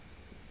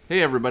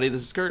Hey everybody,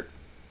 this is Kurt.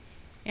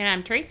 And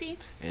I'm Tracy.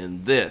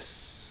 And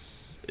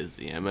this is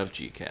the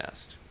MFG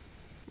Cast.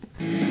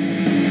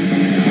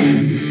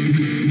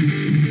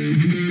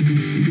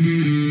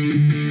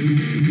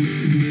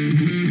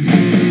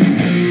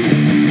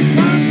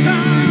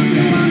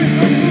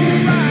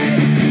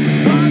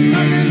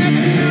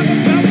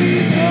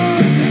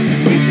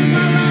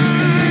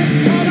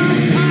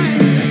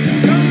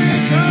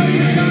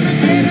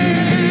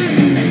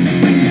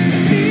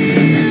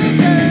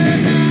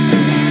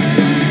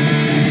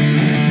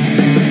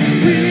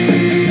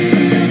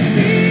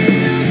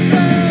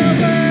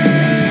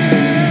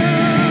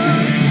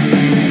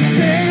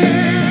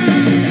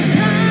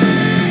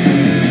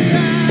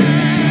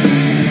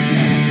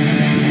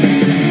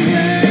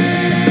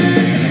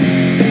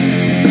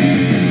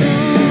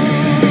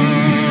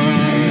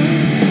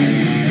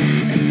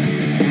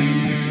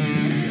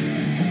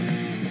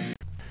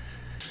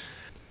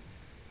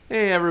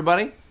 Hey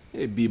everybody,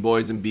 hey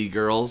B-boys and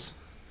B-girls,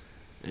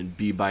 and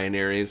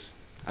B-binaries.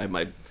 I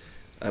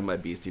have my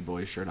Beastie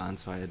Boys shirt on,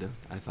 so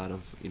I thought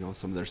of,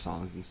 some of their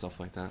songs and stuff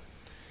like that.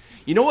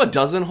 You know what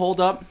doesn't hold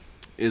up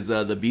is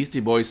the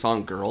Beastie Boys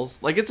song "Girls."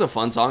 Like, it's a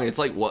fun song. It's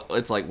like one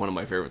of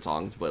my favorite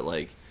songs, but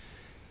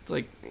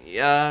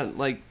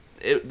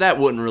that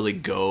wouldn't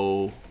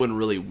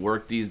really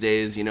work these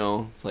days.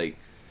 It's like,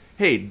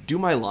 hey, do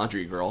my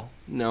laundry, girl.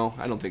 No,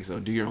 I don't think so.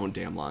 Do your own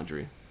damn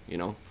laundry.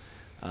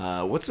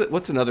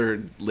 What's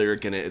another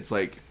lyric in it? It's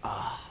like,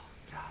 oh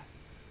god,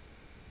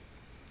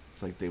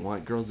 it's like they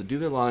want girls to do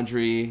their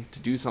laundry, to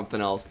do something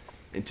else,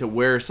 and to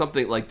wear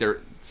something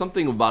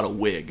something about a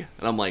wig.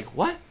 And I'm like,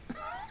 what?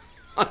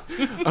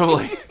 I'm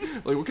like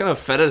what kind of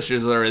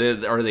fetishes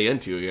are they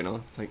into?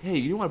 It's like, hey,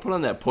 you want to put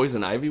on that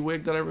Poison Ivy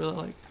wig that I really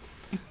like?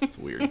 It's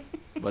weird,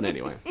 but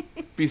anyway,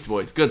 Beastie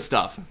Boys, good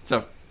stuff.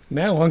 So.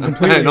 Now I'm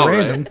completely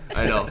random. Right?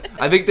 I know.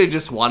 I think they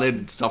just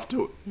wanted stuff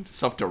to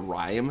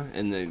rhyme,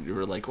 and then you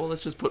were like, well,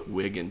 let's just put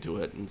wig into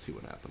it and see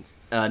what happens.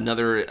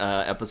 Another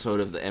episode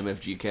of the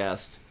MFG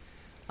Cast.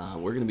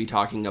 We're going to be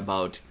talking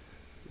about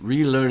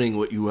relearning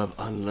what you have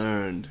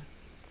unlearned.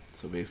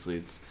 So basically,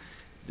 it's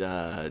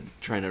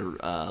trying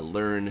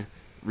to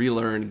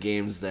relearn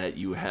games that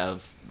you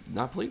have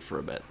not played for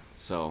a bit.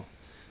 So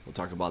we'll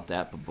talk about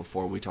that. But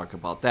before we talk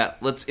about that,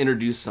 let's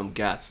introduce some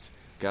guests.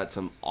 Got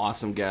some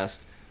awesome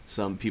guests.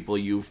 Some people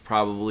you've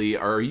probably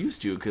are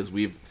used to because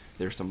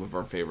they're some of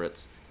our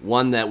favorites.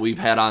 One that we've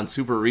had on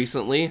super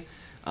recently,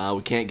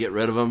 we can't get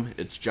rid of him.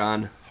 It's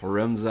John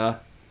Harumza.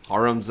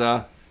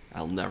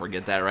 I'll never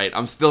get that right.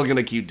 I'm still going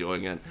to keep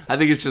doing it. I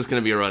think it's just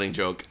going to be a running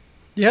joke.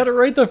 You had it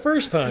right the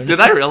first time. Did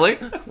I really?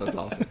 That's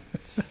awesome.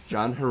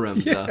 John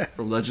Harumza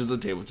from Legends of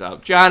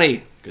Tabletop.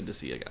 Johnny, good to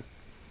see you again.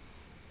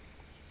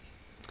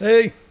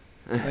 Hey,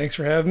 thanks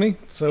for having me.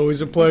 It's always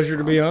a pleasure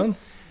to be on.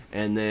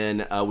 And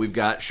then we've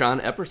got Sean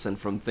Epperson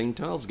from Thing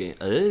 12's game.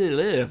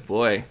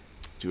 Boy,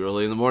 it's too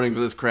early in the morning for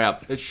this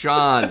crap. It's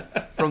Sean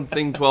from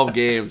Thing 12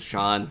 Games.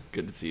 Sean,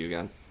 good to see you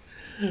again.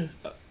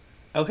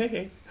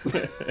 Hey.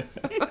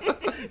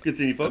 Good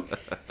seeing you, folks.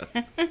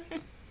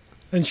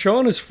 And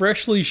Sean is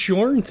freshly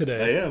shorn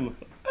today. I am.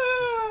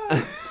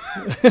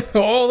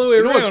 All the way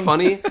around. What's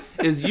funny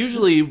is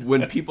usually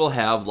when people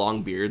have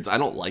long beards, I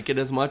don't like it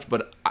as much,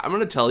 but I'm going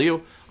to tell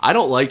you, I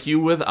don't like you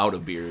without a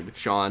beard,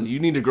 Sean. You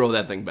need to grow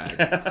that thing back.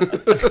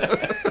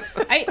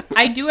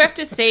 I do have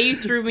to say you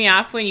threw me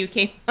off when you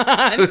came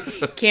on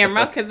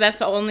camera because that's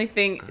the only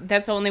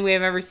way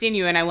I've ever seen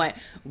you, and I went,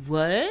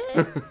 what?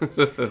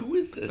 Who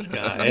is this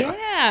guy?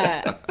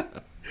 Yeah.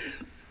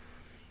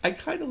 I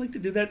kind of like to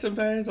do that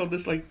sometimes. I'll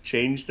just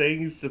change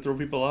things to throw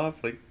people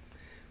off.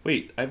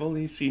 Wait, I've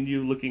only seen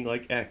you looking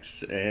like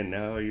X, and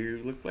now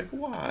you look like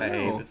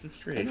Y. This is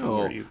strange. Who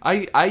are you?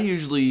 I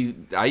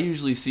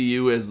usually see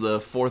you as the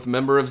fourth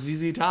member of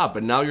ZZ Top,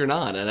 and now you're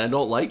not, and I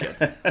don't like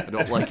it. I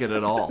don't like it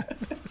at all.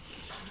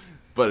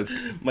 But it's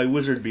my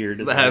wizard beard.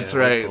 That's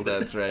right.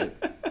 That's right.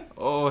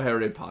 Oh,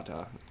 Harry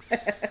Potter.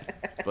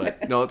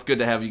 But no, it's good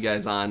to have you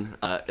guys on.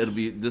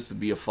 This would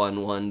be a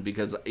fun one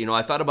because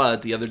I thought about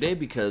it the other day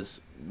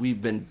because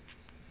we've been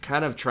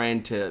kind of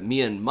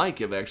me and Mike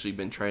have actually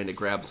been trying to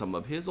grab some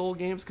of his old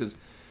games because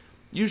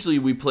usually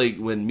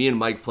when me and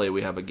Mike play,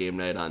 we have a game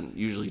night on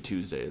usually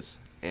Tuesdays,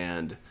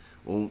 and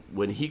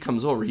when he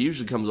comes over, he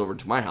usually comes over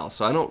to my house,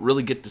 so I don't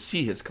really get to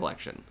see his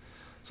collection.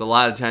 So a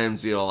lot of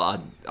times,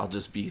 I'll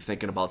just be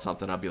thinking about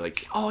something, I'll be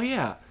like, oh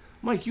yeah,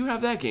 Mike, you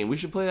have that game, we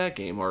should play that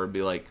game, or it'd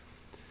be like,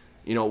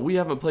 we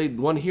haven't played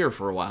one here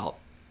for a while,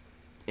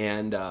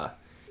 and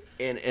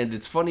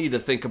it's funny to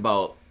think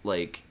about,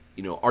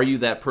 are you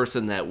that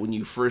person that when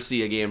you first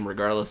see a game,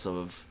 regardless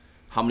of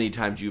how many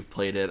times you've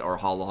played it or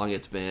how long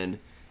it's been,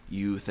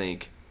 you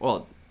think,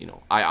 well,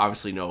 I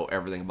obviously know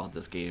everything about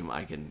this game.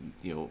 I can,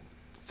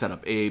 set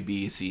up A,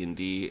 B, C, and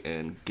D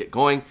and get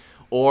going.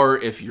 Or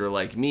if you're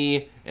like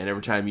me and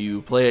every time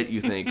you play it, you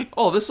think,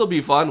 oh, this will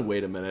be fun.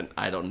 Wait a minute.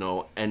 I don't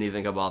know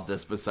anything about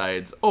this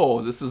besides,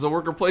 oh, this is a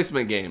worker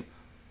placement game.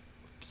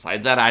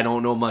 Besides that, I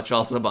don't know much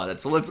else about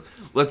it. So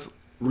let's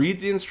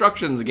read the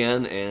instructions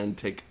again and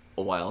take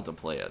a while to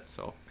play it.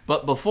 So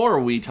But before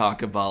we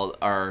talk about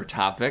our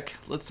topic,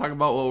 let's talk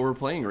about what we're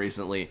playing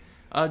recently.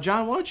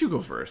 John, why don't you go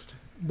first?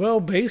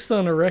 Well, based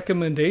on a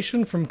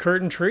recommendation from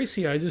Kurt and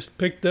Tracy, I just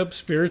picked up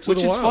Spirits of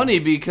Which the is Wild. funny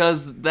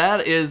because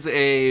that is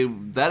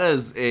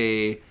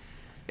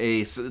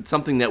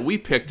something that we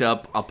picked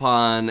up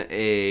upon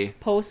a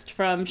Post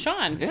from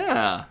Sean.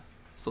 yeah.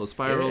 So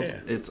Spirals, Yeah.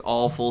 it's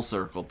all full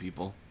circle,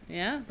 people.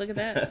 Yeah, look at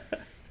that.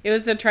 It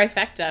was the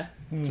trifecta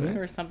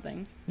or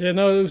something. Yeah,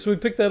 no, so we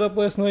picked that up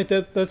last night.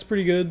 That's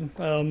pretty good.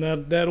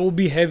 That will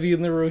be heavy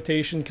in the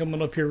rotation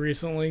coming up here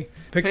recently.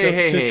 Picked up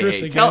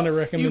Citrus again, a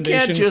recommendation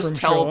You can't just from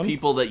tell Sean.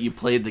 people that you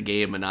played the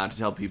game and not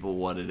tell people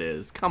what it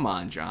is. Come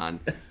on, John.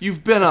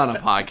 You've been on a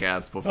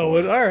podcast before.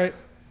 Oh, all right.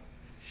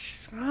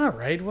 All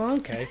right. Well,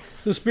 okay.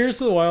 So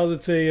Spirits of the Wild,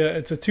 it's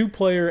a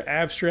 2-player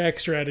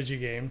abstract strategy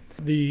game.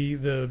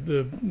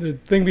 The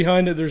thing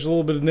behind it, there's a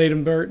little bit of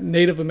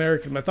Native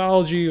American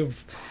mythology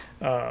of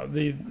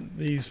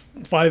these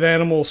 5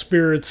 animal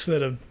spirits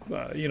that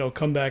have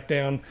come back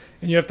down,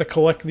 and you have to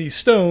collect these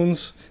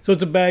stones. So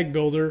it's a bag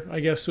builder, I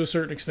guess, to a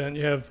certain extent.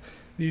 You have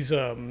these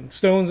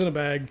stones in a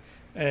bag,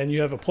 and you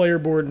have a player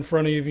board in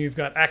front of you, and you've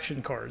got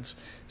action cards.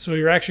 So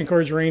your action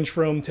cards range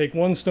from take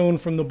 1 stone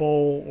from the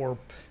bowl, or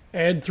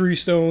add 3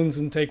 stones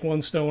and take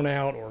 1 stone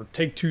out, or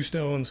take 2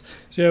 stones.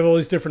 So you have all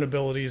these different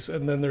abilities,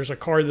 and then there's a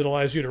card that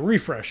allows you to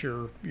refresh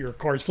your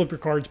cards, flip your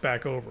cards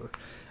back over.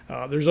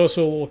 There's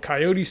also a little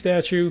coyote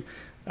statue.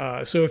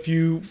 So if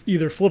you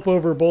either flip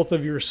over both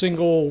of your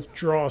single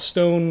draw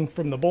stone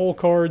from the bowl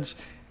cards,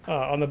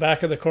 on the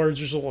back of the cards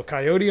there's a little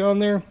coyote on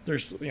there.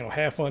 There's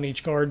half on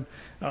each card.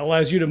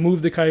 Allows you to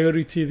move the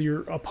coyote to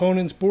your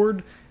opponent's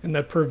board, and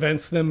that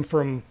prevents them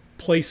from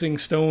placing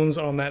stones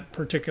on that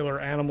particular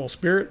animal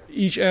spirit.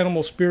 Each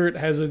animal spirit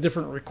has a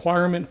different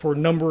requirement for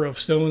number of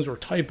stones or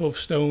type of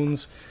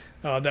stones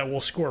that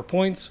will score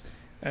points.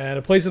 And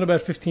it plays in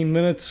about 15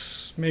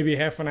 minutes, maybe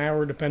half an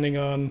hour, depending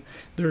on.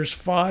 There's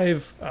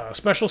 5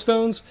 special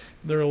stones.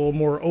 They're a little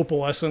more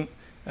opalescent.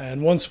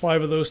 And once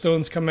 5 of those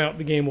stones come out,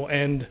 the game will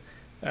end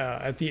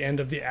at the end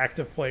of the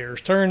active player's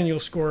turn, and you'll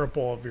score up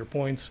all of your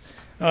points.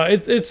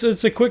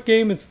 It's a quick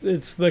game.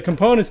 It's the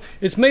components.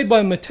 It's made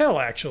by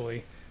Mattel,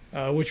 actually,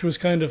 which was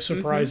kind of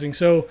surprising.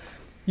 So,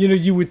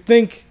 you would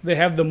think they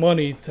have the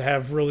money to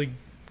have really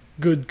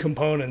good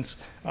components.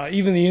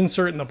 Even the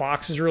insert in the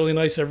box is really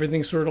nice.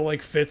 Everything sort of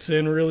like fits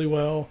in really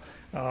well.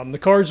 The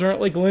cards aren't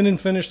like linen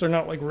finished. They're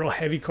not like real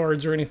heavy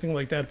cards or anything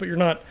like that. But you're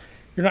not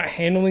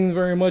handling them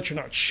very much.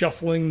 You're not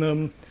shuffling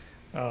them.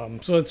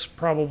 So it's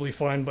probably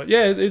fine. But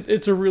yeah,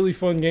 it's a really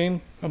fun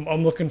game.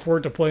 I'm looking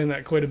forward to playing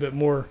that quite a bit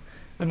more.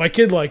 And my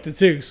kid liked it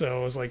too, so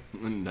I was like,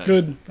 Nice.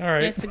 good. All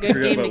right. It's a good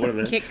Forgot game about one to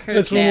of the- kick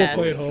Kurt's That's when we'll ass.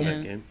 play at home. Yeah.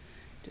 That game.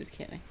 Just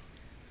kidding.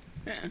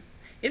 Yeah.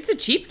 It's a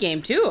cheap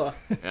game too.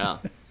 Yeah.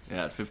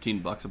 Yeah,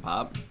 $15 a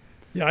pop.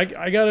 Yeah,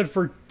 I got it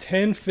for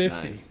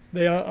 $10.50. Nice.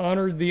 They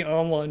honored the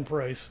online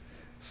price.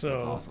 So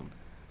That's awesome.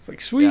 it's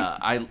like, sweet. Yeah,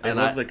 I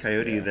love the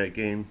coyote in that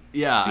game.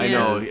 Yeah, I Yeah.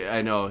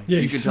 know. Yeah,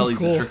 You he's can so tell he's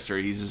cool. a trickster.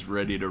 He's just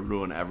ready to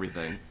ruin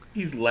everything.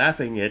 He's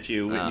laughing at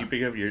you when Yeah. you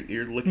pick up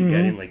you're looking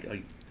at him like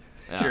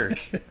Yeah. jerk.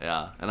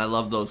 Yeah, and I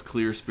love those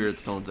clear spirit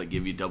stones that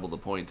give you double the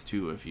points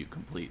too if you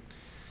complete.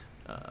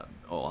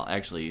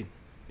 Actually,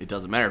 it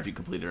doesn't matter if you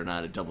complete it or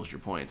not. It doubles your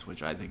points,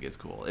 which I think is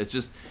cool.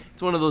 It's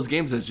one of those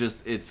games that's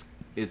just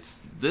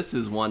this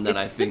is one that It's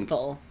I think.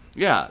 simple.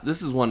 Yeah,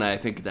 this is one I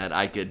think that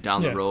I could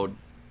down Yeah. the road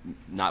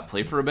not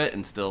play for a bit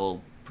and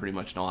still pretty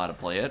much know how to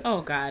play it.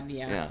 Oh God,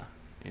 yeah.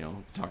 Yeah,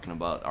 talking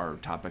about our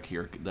topic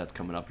here that's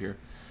coming up here,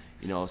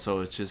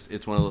 so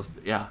it's one of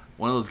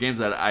those games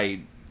that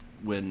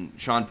when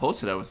Sean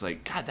posted, I was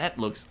like, God, that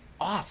looks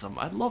awesome.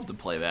 I'd love to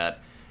play that,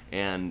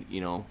 and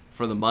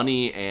for the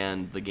money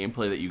and the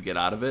gameplay that you get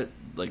out of it,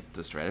 like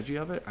the strategy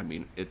of it, I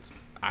mean, it's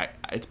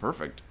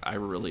perfect. I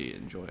really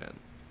enjoy it.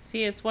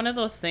 See, it's one of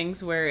those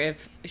things where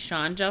if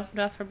Sean jumped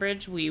off a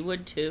bridge, we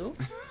would too.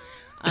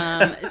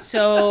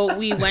 So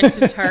we went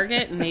to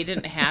Target and they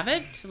didn't have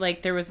it.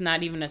 Like there was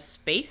not even a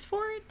space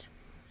for it.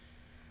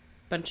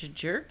 Bunch of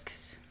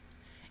jerks.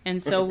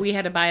 And so we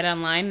had to buy it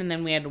online and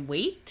then we had to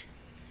wait.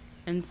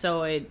 And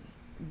so it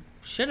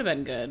should have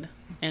been good.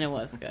 And it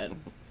was good.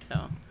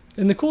 So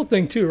And the cool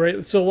thing too,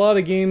 right? So a lot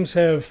of games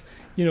have,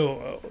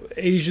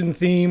 Asian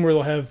theme, or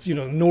they'll have,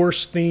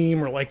 Norse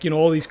theme, or like,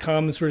 all these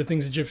common sort of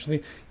things, Egyptian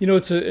theme.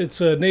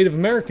 It's a Native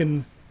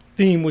American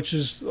theme, which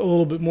is a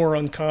little bit more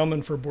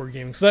uncommon for board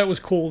gaming. So that was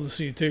cool to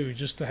see too,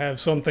 just to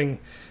have something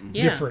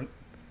yeah. different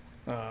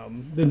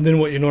than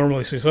what you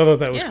normally see. So I thought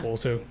that was Yeah. cool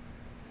too.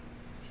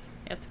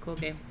 Yeah, it's a cool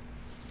game.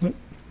 Yep.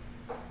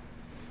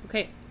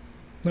 Okay.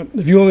 Now,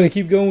 if you want me to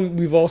keep going,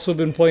 we've also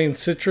been playing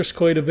Citrus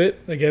quite a bit.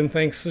 Again,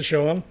 thanks to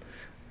Sean.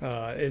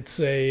 It's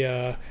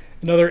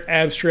another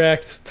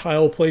abstract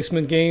tile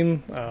placement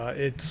game.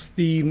 Its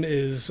theme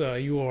is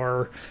you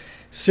are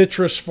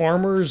citrus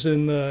farmers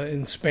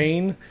in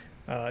Spain.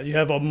 You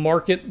have a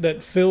market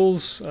that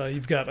fills.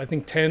 You've got, I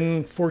think,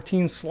 10,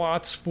 14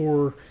 slots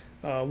for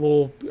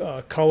little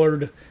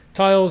colored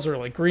tiles. They're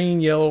like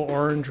green, yellow,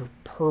 orange,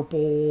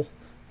 purple,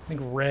 I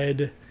think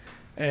red.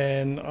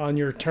 And on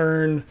your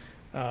turn,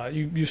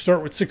 You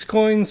start with 6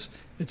 coins.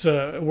 It's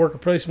a worker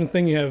placement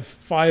thing. You have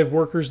 5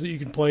 workers that you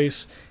can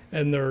place,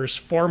 and there's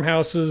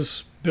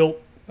farmhouses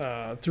built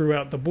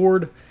throughout the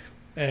board.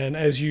 And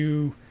as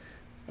you,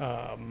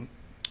 when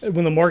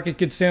the market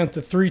gets down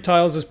to 3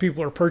 tiles, as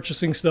people are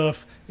purchasing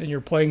stuff and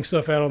you're playing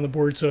stuff out on the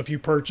board. So if you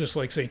purchase,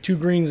 like, say, 2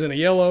 greens and a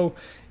yellow,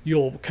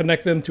 you'll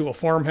connect them to a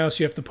farmhouse.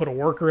 You have to put a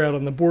worker out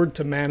on the board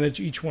to manage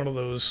each one of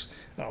those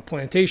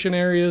plantation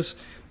areas.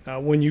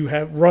 When you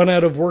have run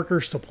out of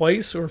workers to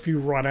place, or if you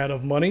run out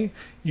of money,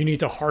 you need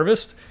to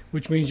harvest,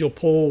 which means you'll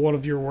pull one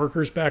of your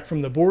workers back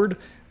from the board.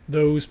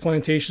 Those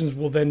plantations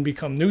will then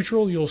become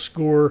neutral. You'll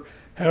score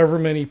however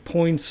many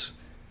points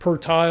per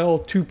tile,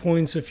 2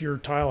 points if your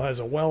tile has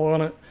a well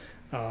on it,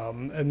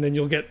 and then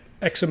you'll get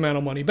X amount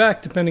of money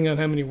back depending on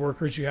how many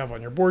workers you have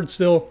on your board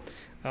still.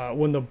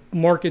 When the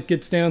market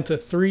gets down to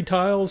 3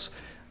 tiles,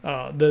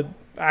 the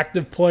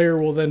active player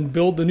will then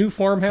build the new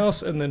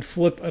farmhouse and then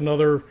flip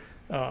another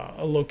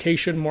a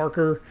location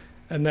marker,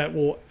 and that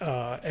will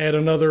add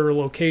another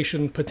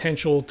location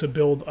potential to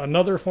build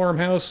another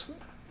farmhouse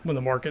when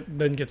the market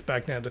then gets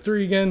back down to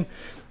 3 again.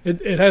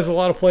 It has a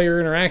lot of player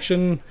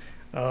interaction.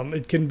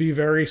 It can be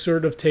very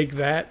sort of take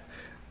that,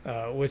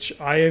 which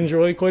I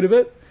enjoy quite a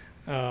bit.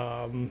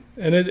 And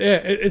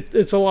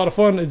it's a lot of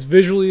fun. It's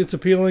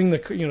appealing.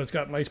 It's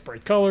got nice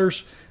bright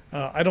colors.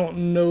 I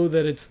don't know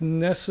that it's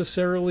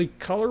necessarily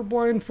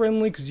colorblind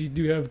friendly because you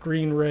do have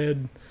green,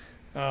 red.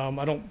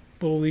 I don't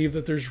believe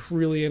that there's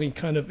really any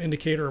kind of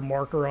indicator or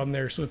marker on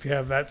there. So if you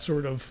have that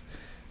sort of,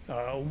 I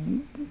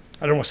don't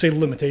want to say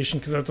limitation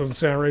because that doesn't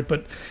sound right,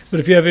 but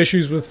if you have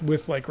issues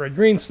with like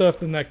red-green stuff,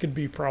 then that could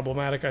be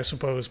problematic, I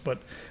suppose.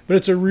 But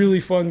it's a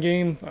really fun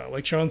game.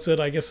 Like Sean said,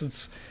 I guess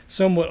it's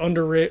somewhat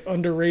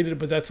underrated,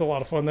 but that's a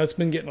lot of fun. That's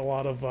been getting a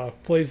lot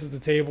of plays at the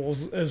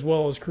tables, as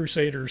well as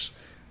Crusaders,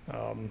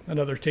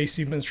 another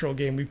tasty minstrel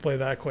game. We play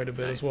that quite a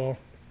bit as well.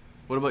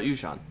 What about you,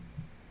 Sean?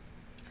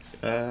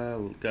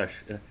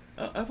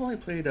 I've only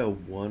played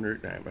one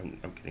or...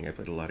 I'm kidding. I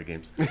played a lot of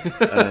games.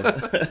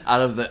 Out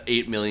of the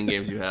 8 million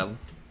games you have?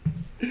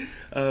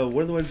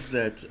 One of the ones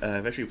that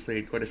I've actually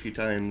played quite a few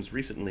times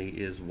recently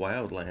is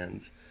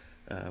Wildlands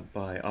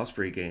by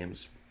Osprey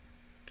Games.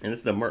 And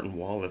it's the Martin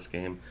Wallace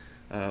game.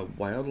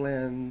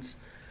 Wildlands,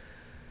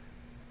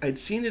 I'd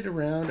seen it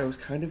around. I was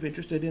kind of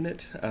interested in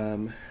it.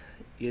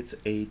 It's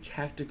a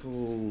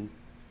tactical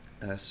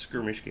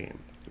skirmish game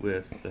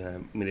with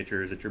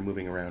miniatures that you're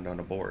moving around on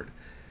a board.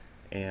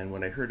 And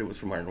when I heard it was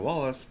from Martin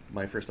Wallace,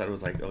 my first thought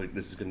was like, oh,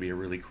 this is going to be a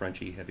really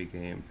crunchy, heavy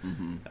game.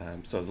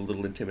 Mm-hmm. So I was a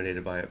little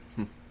intimidated by it.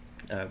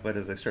 But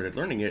as I started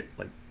learning it,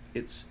 like,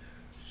 it's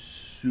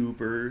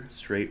super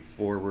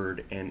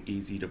straightforward and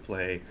easy to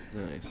play.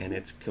 Nice. And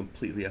it's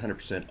completely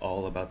 100%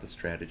 all about the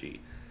strategy.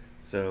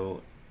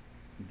 So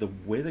the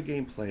way the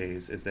game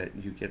plays is that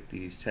you get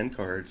these 10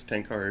 cards.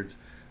 10 cards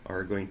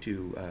are going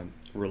to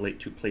relate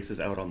to places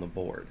out on the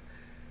board.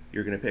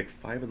 You're going to pick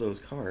 5 of those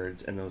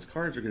cards, and those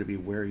cards are going to be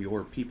where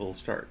your people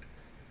start.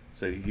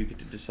 So you get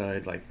to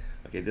decide, like,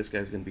 okay, this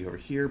guy's going to be over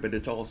here, but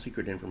it's all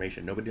secret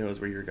information. Nobody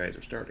knows where your guys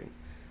are starting.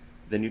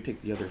 Then you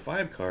take the other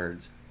 5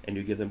 cards, and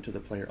you give them to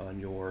the player on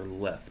your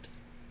left.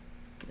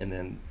 And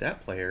then that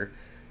player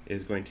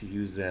is going to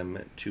use them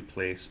to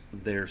place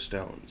their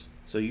stones.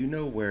 So you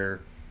know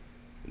where,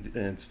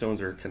 and stones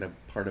are kind of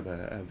part of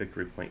a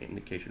victory point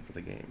indication for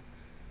the game.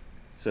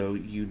 So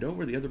you know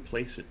where the other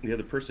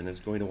person is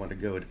going to want to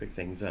go to pick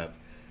things up,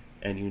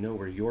 and you know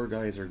where your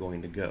guys are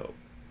going to go.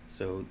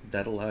 So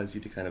that allows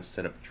you to kind of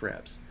set up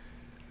traps.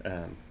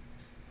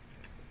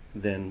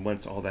 Then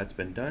once all that's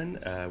been done,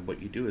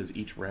 what you do is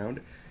each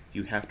round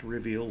you have to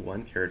reveal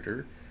one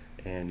character,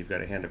 and you've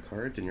got a hand of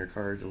cards, and your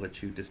cards will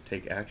let you just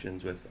take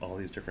actions with all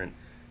these different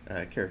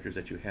characters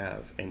that you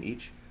have. And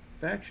each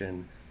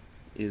faction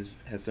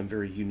has some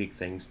very unique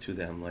things to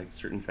them. Like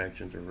certain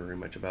factions are very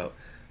much about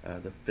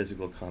the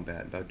physical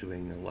combat, about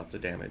doing lots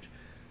of damage.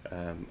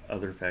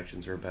 Other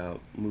factions are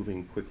about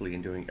moving quickly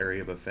and doing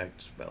area of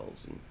effect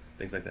spells and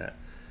things like that.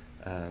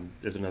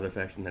 There's another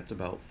faction that's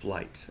about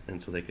flight,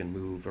 and so they can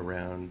move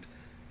around.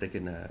 They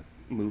can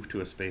move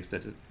to a space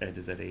that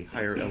is at a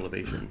higher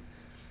elevation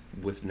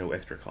with no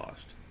extra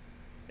cost.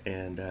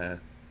 And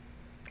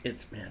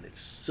it's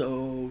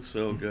so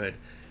good.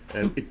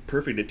 It's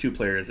perfect at 2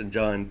 players. And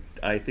John,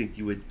 I think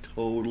you would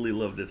totally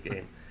love this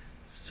game.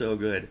 So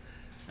good.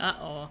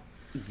 Uh-oh.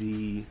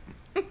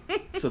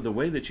 So the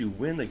way that you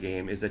win the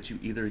game is that you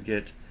either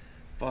get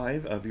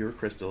 5 of your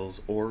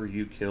crystals, or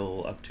you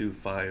kill up to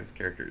 5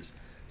 characters.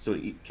 So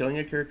killing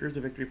a character is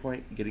a victory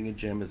point, getting a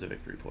gem is a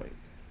victory point.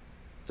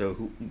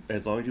 So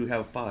as long as you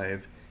have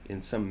 5 in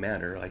some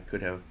manner, like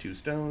could have 2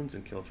 stones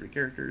and kill 3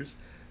 characters,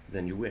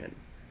 then you win.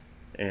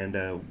 And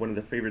one of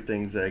the favorite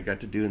things that I got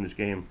to do in this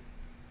game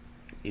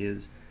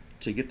is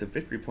to get the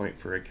victory point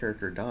for a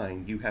character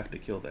dying, you have to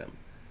kill them.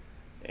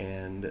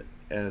 And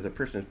as a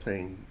person is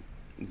playing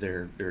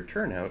their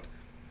turn out,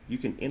 you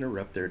can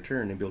interrupt their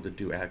turn and be able to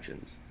do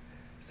actions.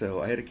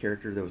 So I had a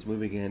character that was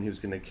moving in. He was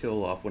going to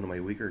kill off one of my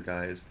weaker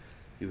guys.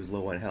 He was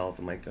low on health.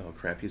 I'm like, oh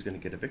crap, he's going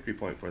to get a victory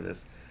point for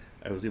this.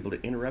 I was able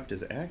to interrupt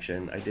his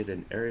action. I did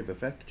an area of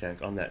effect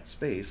attack on that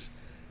space.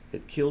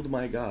 It killed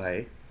my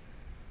guy.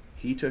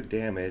 He took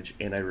damage,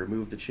 and I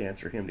removed the chance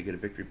for him to get a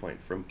victory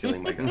point from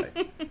killing my guy.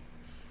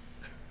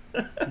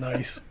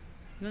 Nice.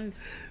 Nice.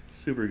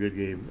 Super good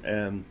game.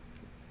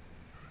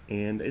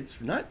 And it's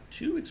not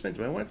too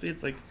expensive. I want to say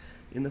it's like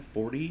in the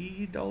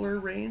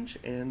 $40 range,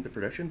 and the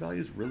production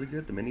value is really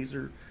good. The minis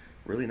are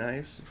really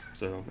nice,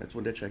 so that's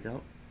one to check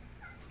out.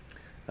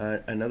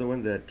 Another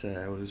one that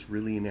I was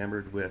really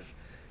enamored with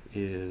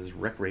is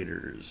Wreck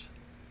Raiders.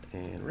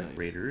 And Wreck Nice.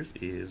 Raiders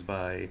is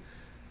by...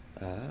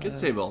 Kid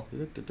Stable.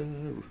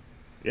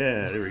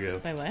 Yeah, there we go.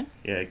 By what?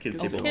 Yeah, Kid Kid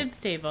Stable. Stable. Kid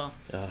Stable.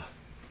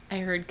 I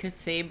heard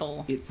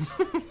Casable. It's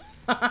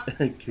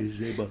Kid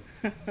Stable.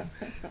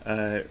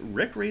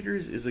 Wreck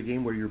Raiders is a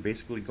game where you're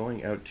basically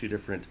going out to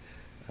different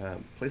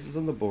places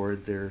on the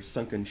board. They're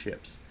sunken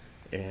ships,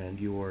 and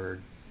you're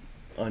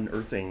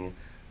unearthing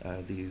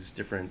these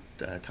different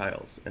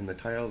tiles, and the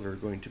tiles are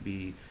going to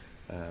be,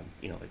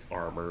 like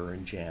armor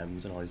and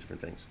gems and all these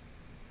different things.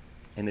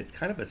 And it's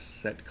kind of a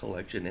set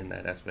collection in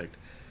that aspect.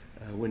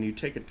 When you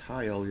take a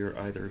tile, you're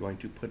either going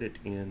to put it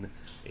in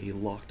a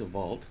locked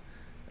vault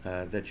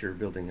that you're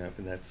building up,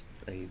 and that's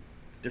a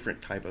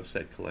different type of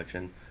set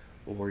collection,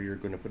 or you're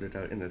going to put it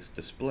out in this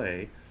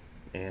display,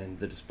 and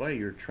the display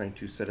you're trying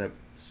to set up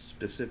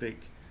specific,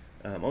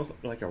 almost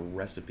like a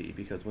recipe,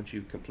 because once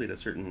you complete a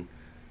certain,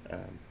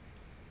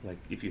 like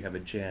if you have a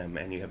gem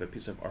and you have a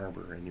piece of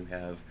armor and you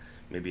have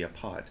maybe a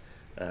pot,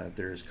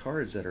 there's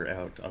cards that are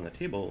out on the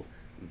table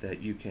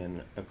that you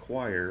can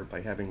acquire by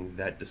having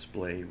that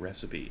display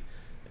recipe,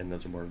 and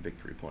those are more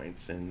victory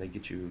points, and they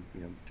get you,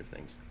 different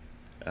things.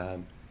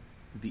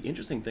 The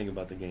interesting thing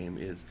about the game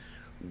is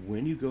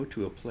when you go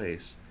to a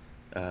place,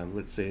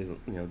 let's say,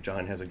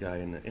 John has a guy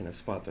in a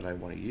spot that I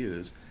want to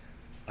use,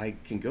 I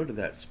can go to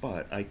that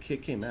spot, I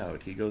kick him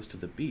out, he goes to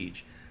the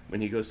beach.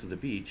 When he goes to the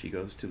beach, he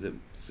goes to the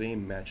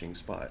same matching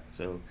spot.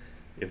 So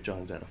if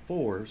John's at a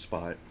 4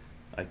 spot,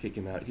 I kick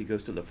him out, he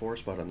goes to the 4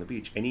 spot on the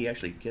beach, and he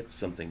actually gets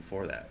something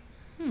for that.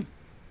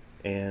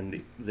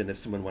 And then if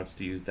someone wants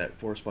to use that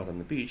 4 spot on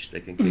the beach,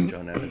 they can kick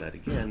John out of that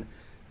again,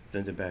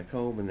 send it back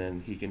home, and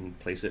then he can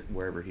place it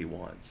wherever he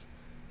wants.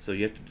 So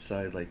you have to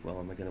decide, like, well,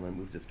 am I going to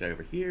move this guy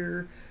over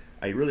here?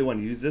 I really want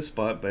to use this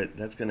spot, but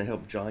that's going to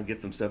help John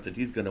get some stuff that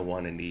he's going to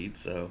want and need.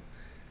 So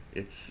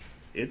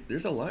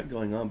there's a lot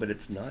going on, but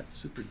it's not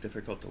super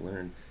difficult to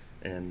learn.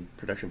 And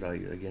production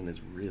value, again,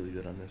 is really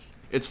good on this.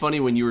 It's funny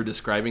when you were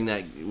describing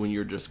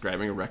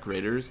Wreck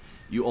Raiders,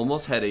 you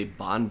almost had a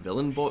Bond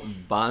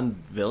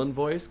villain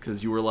voice,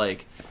 because you were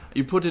like,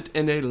 you put it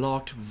in a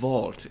locked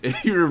vault.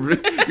 your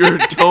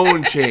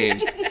tone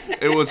changed.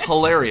 It was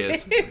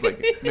hilarious. It's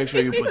like, make sure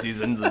you put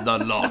these in the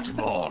locked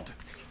vault,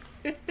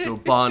 so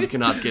Bond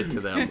cannot get to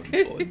them.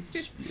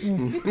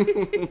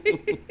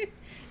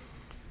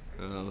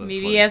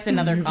 Maybe he has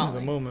another For the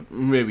calling. moment.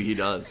 Maybe he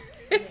does.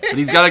 But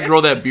he's got to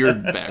grow that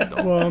beard back,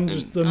 though. Well, I'm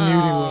just muting when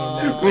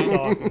I'm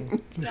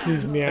talking.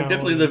 He's meowing. I'm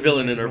definitely the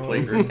villain in our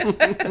playground.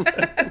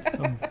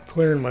 I'm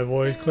clearing my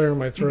voice, clearing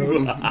my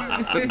throat.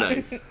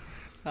 Nice.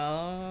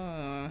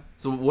 Oh.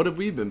 So what have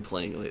we been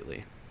playing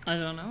lately? I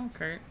don't know,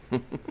 Kurt.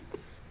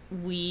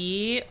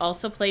 We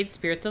also played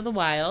Spirits of the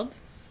Wild,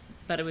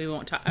 but I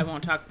won't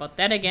talk about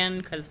that again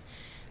because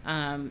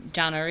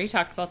John already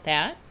talked about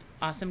that.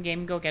 Awesome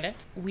game, go get it.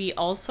 We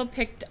also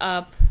picked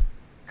up,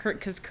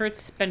 because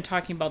Kurt's been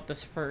talking about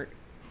this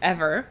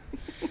forever,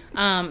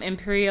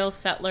 Imperial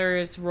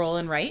Settlers Roll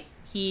and Write.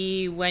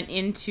 He went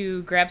in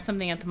to grab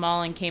something at the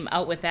mall and came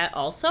out with that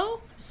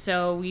also.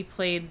 So we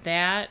played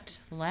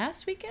that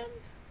last weekend.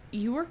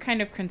 You were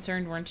kind of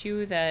concerned, weren't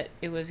you, that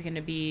it was going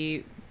to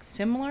be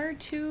similar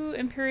to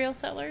Imperial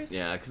Settlers?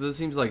 Yeah, because it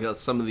seems like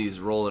some of these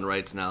roll and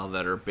writes now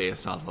that are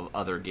based off of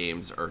other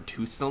games are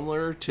too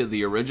similar to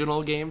the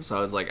original game. So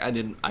I was like, I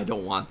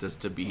don't want this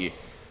to be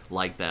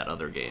like that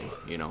other game,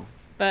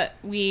 But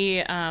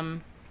we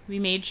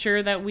made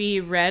sure that we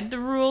read the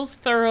rules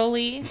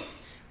thoroughly.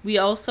 We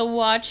also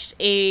watched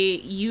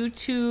a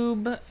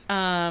YouTube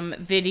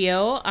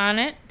video on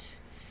it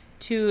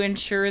to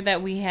ensure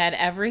that we had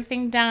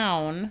everything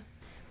down.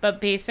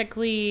 But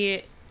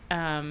basically,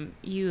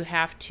 you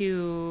have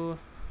to,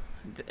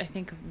 I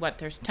think,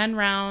 there's 10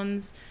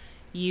 rounds.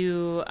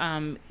 You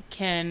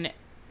can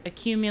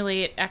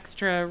accumulate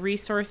extra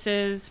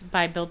resources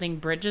by building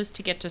bridges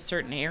to get to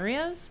certain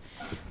areas.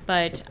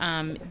 But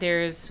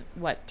there's,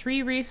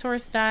 3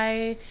 resource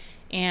die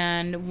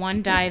and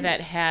 1 die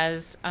that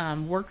has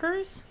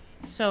workers.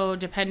 So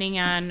depending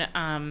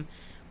on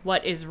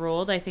what is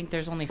rolled, I think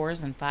there's only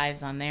 4s and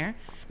 5s on there.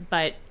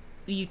 But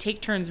you take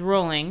turns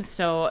rolling.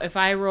 So if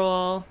I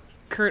roll,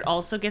 Kurt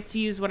also gets to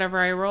use whatever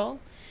I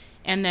roll.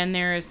 And then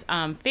there's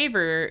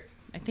favor,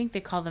 I think they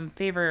call them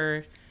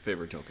favor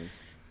tokens.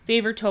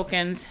 Favor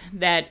tokens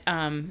that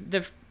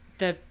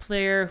the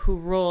player who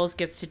rolls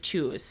gets to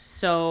choose.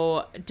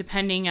 So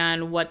depending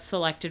on what's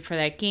selected for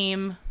that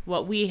game,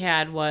 what we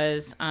had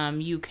was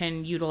you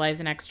can utilize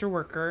an extra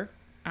worker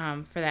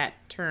for that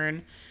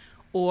turn,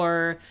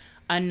 or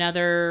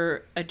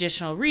another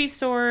additional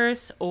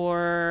resource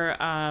or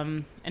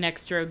an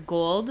extra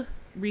gold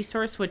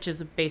resource, which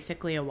is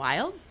basically a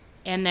wild.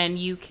 And then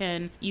you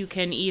can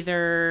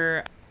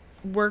either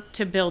work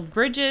to build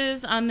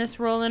bridges on this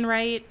roll and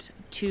write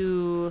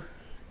to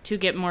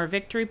get more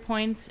victory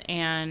points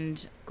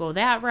and go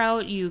that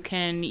route. You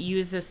can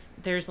use this.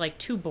 There's like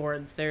 2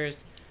 boards.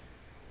 There's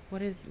what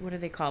do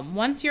they call them?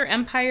 One's your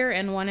empire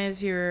and one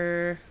is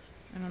your,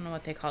 I don't know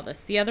what they call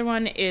this. The other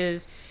one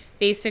is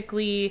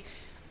basically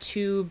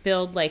to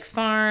build like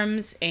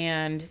farms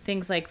and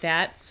things like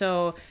that.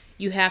 So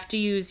you have to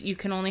use, you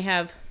can only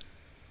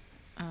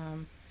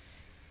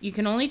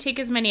take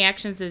as many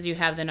actions as you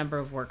have the number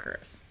of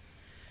workers.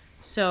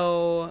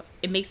 So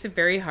it makes it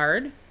very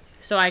hard.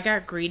 So I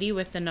got greedy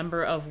with the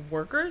number of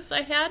workers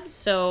I had.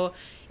 So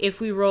if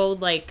we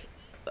rolled like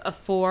a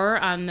 4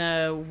 on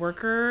the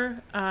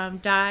worker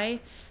die,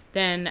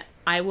 then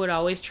I would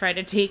always try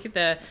to take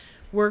the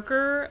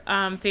worker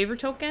favor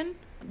token,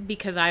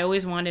 because I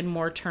always wanted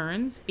more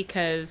turns,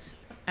 because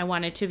I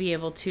wanted to be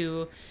able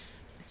to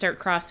start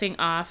crossing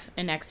off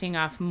and Xing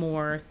off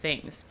more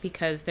things,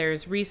 because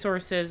there's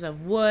resources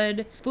of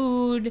wood,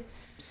 food,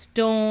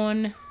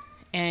 stone,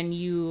 and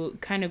you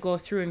kind of go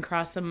through and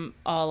cross them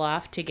all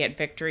off to get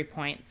victory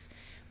points.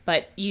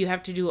 But you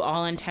have to do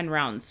all in 10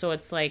 rounds. So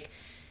it's like,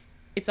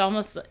 it's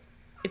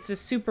a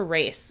super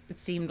race, it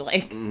seemed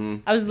like.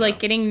 I was like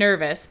getting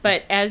nervous.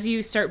 But as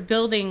you start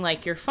building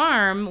like your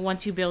farm,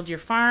 once you build your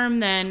farm,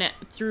 then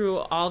through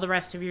all the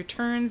rest of your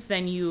turns,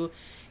 then you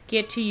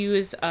get to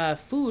use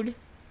food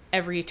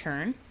every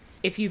turn.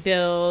 If you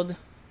build,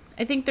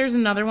 I think there's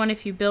another one,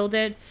 if you build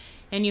it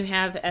and you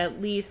have at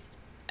least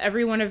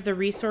every one of the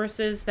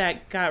resources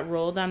that got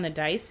rolled on the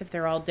dice, if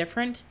they're all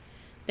different,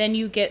 then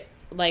you get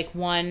like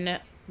 1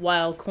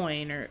 wild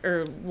coin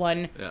or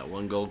one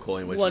gold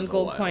coin, which one is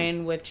gold a wild.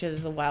 coin, which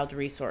is a wild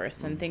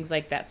resource, and things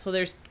like that. So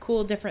there's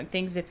cool different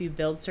things if you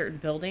build certain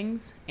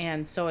buildings,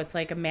 and so it's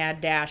like a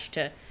mad dash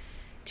to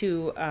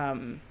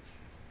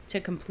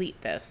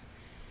complete this.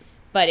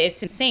 But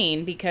it's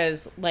insane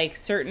because like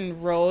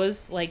certain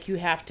rows, like you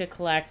have to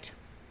collect,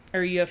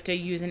 or you have to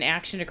use an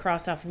action to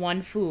cross off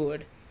 1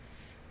 food.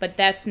 But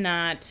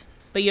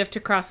you have to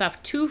cross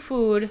off 2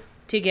 food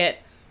to get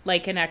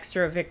like an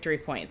extra victory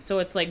point. So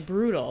it's like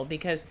brutal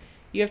because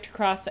you have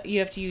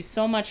to use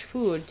so much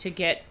food to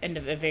get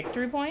into a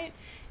victory point.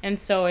 And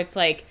so it's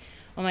like,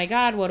 oh my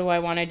God, what do I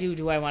want to do?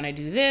 Do I want to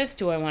do this?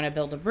 Do I want to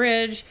build a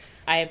bridge?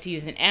 I have to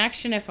use an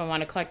action if I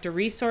want to collect a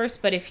resource.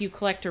 But if you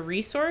collect a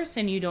resource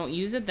and you don't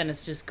use it, then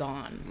it's just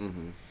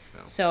gone.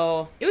 Yeah.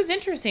 So it was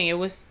interesting. It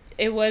was,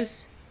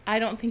 I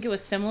don't think it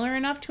was similar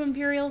enough to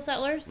Imperial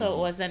Settlers. So it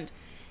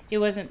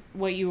wasn't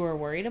what you were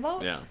worried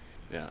about. Yeah.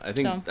 I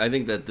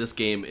think that this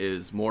game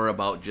is more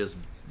about just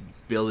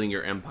building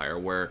your empire,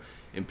 where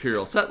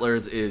Imperial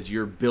Settlers is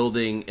you're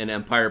building an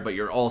empire, but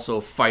you're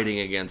also fighting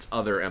against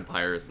other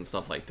empires and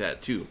stuff like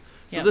that too.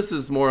 So This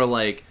is more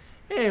like,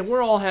 hey,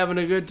 we're all having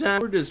a good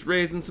time. We're just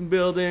raising some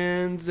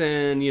buildings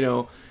and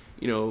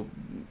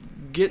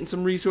getting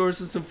some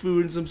resources, some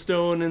food, and some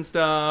stone and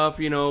stuff.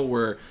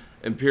 Where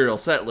Imperial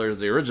Settlers,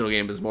 the original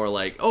game, is more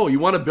like, oh, you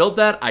want to build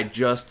that? I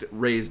just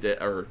raised it,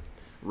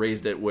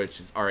 which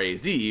is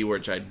RAZ,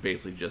 which I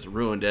basically just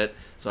ruined it,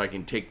 so I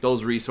can take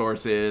those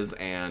resources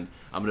and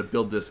I'm going to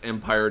build this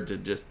empire to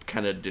just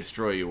kind of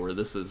destroy you, where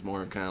this is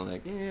more kind of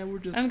like,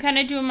 I'm kind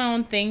of doing my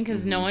own thing,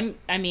 because no one,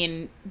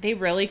 they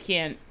really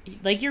can't,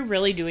 like, you're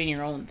really doing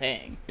your own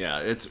thing. Yeah,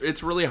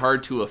 it's really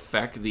hard to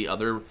affect the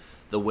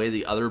way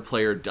the other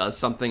player does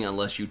something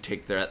unless you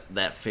take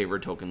that favor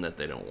token that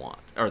they don't want,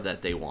 or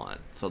that they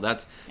want. So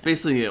that's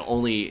basically the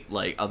only,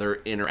 like,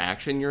 other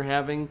interaction you're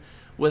having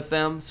with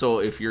them. So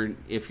if you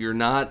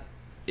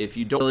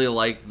don't really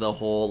like the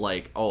whole,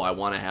 like, oh, I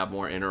want to have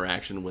more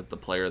interaction with the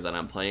player that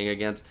I'm playing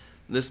against,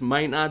 this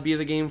might not be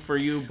the game for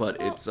you. But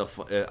I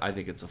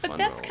think it's a fun. But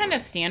that's kind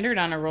of standard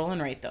on a roll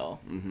and write, though.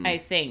 I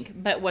think.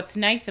 But what's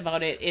nice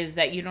about it is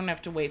that you don't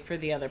have to wait for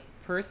the other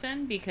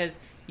person, because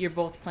you're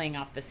both playing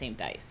off the same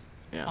dice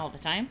all the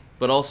time.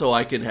 But also,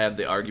 I could have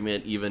the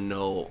argument, even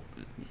though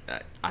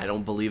I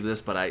don't believe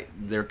this, but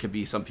there could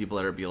be some people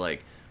that would be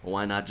like, well,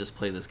 why not just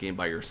play this game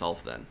by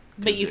yourself then?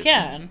 But you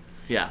can.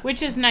 Yeah.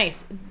 Which is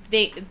nice.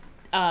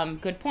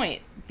 Good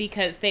point.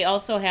 Because they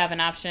also have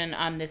an option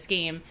on this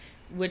game,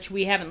 which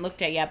we haven't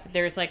looked at yet, but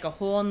there's like a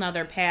whole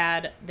nother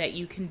pad that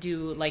you can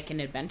do like an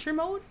adventure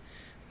mode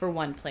for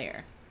 1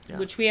 player. Yeah.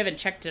 Which we haven't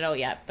checked it out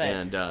yet.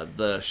 But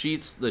the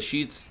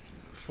sheets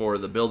for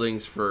the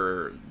buildings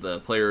for the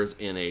players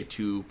in a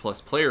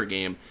 2+ player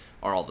game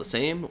are all the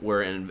same,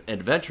 where in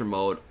adventure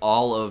mode,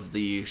 all of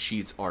the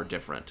sheets are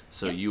different.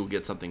 So you'll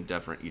get something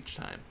different each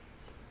time.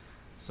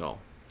 So,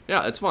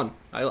 yeah, it's fun.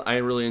 I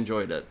really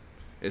enjoyed it.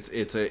 It's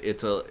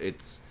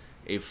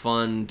a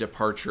fun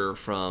departure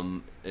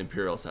from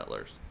Imperial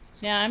Settlers.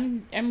 So. Yeah,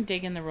 I'm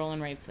digging the roll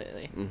and writes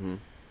lately. Mm-hmm.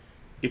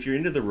 If you're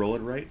into the roll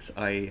and writes,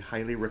 I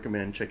highly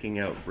recommend checking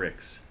out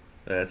Bricks.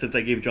 Since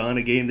I gave John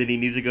a game that he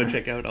needs to go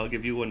check out, I'll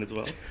give you one as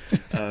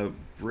well.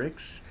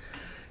 Bricks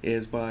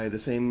is by the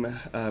same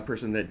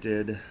person that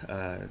did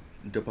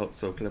Dope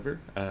So Clever.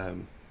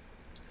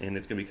 And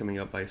it's going to be coming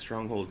out by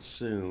Stronghold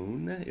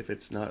soon, if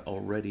it's not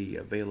already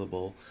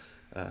available.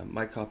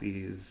 My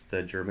copy is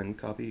the German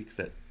copy, because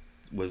that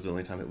was the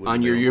only time it was on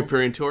available. your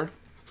European tour.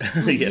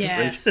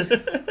 Yes.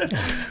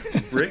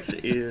 Right. Bricks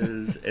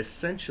is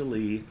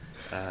essentially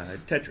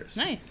Tetris.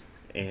 Nice.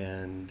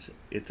 And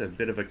it's a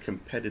bit of a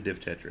competitive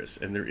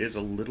Tetris, and there is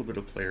a little bit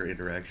of player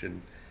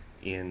interaction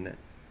in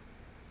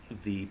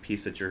the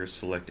piece that you're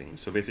selecting.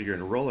 So basically you're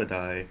going to roll a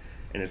die,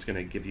 and it's going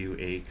to give you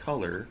a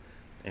color,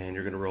 and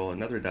you're going to roll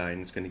another die,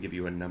 and it's going to give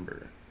you a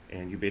number.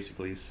 And you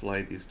basically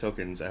slide these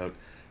tokens out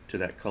to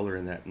that color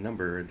and that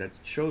number that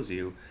shows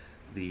you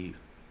the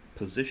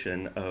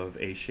position of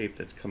a shape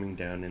that's coming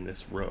down in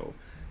this row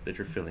that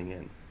you're filling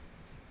in.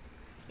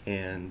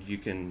 And you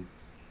can,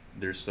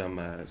 there's some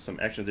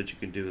actions that you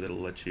can do that'll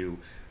let you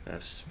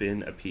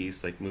spin a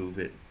piece, like move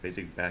it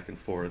basically back and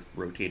forth,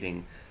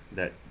 rotating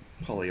that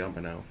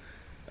polyomino.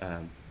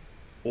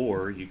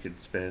 Or you could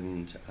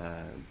spend,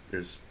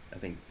 there's I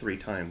think 3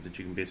 times that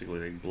you can basically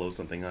like blow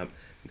something up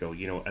and go,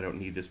 I don't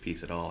need this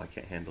piece at all, I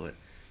can't handle it.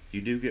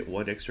 You do get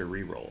 1 extra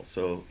reroll.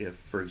 So if,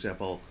 for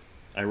example,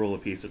 I roll a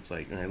piece that's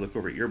like, and I look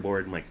over at your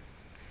board, I'm like,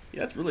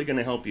 yeah, it's really going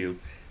to help you.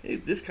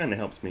 This kind of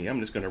helps me. I'm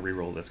just going to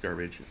re-roll this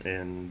garbage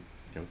and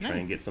try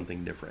and get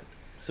something different.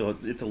 So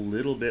it's a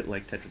little bit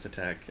like Tetris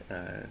Attack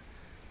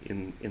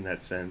in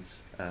that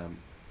sense.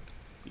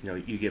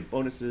 You get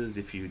bonuses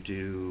if you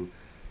do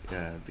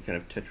the kind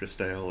of Tetris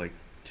style, like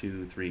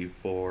 2, 3,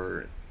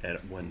 4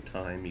 at one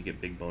time. You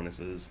get big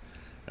bonuses.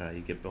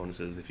 You get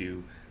bonuses if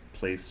you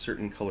place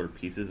certain color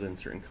pieces in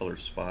certain color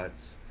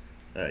spots.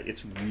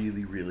 It's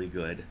really, really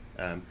good.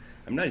 I'm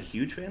not a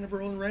huge fan of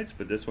roll and writes,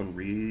 but this one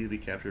really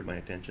captured my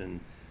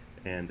attention,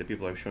 and the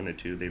people I've shown it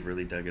to, they've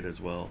really dug it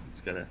as well. It's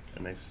got a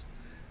nice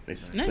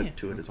clip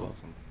to it as well.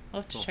 Awesome.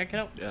 I'll have to check it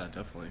out. Yeah,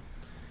 definitely.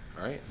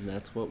 All right, and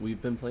that's what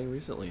we've been playing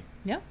recently.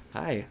 Yep.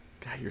 Hi.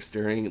 God, you're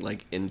staring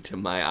like into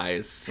my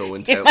eyes so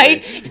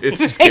intently.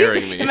 It's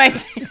scaring me. Am I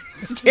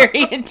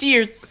staring into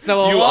your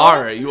soul?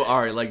 You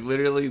are. Like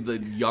literally the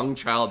young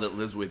child that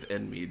lives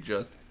within me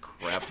just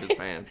crapped his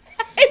pants.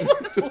 I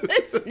was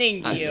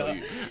listening to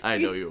you. I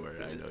know you were.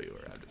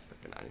 I'm just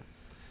picking on you.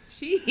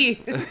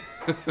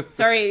 Jeez.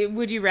 Sorry,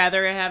 would you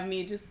rather have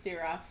me just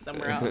steer off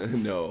somewhere else?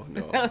 No,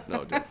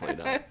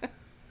 definitely not.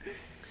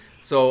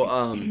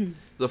 So,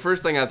 the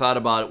first thing I thought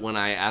about when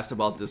I asked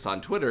about this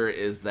on Twitter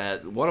is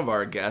that one of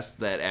our guests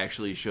that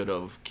actually should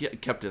have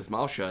kept his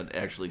mouth shut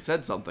actually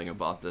said something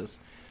about this.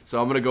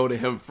 So I'm going to go to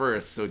him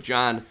first. So,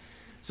 John,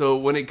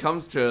 when it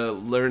comes to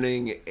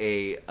learning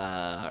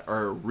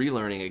or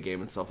relearning a game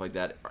and stuff like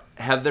that,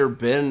 have there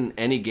been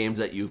any games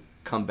that you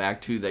come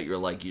back to that you're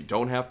like, you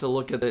don't have to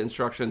look at the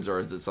instructions, or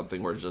is it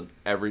something where just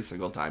every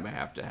single time I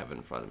have to have it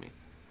in front of me?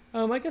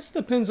 I guess it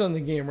depends on the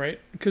game, right?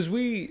 Because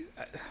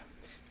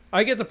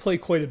I get to play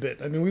quite a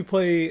bit. I mean, we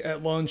play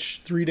at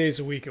lunch 3 days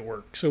a week at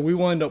work, so we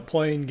wind up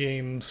playing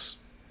games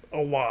a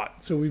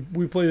lot. So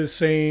we play the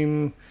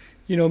same,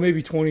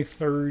 maybe 20,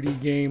 30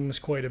 games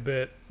quite a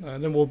bit.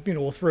 And then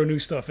we'll throw new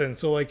stuff in.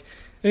 So like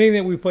anything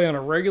that we play on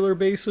a regular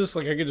basis,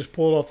 like I could just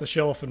pull it off the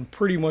shelf and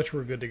pretty much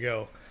we're good to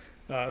go.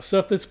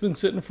 Stuff that's been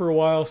sitting for a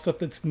while, stuff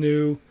that's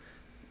new,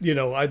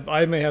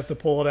 I may have to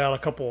pull it out a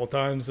couple of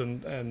times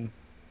and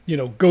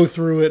go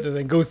through it and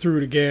then go through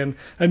it again.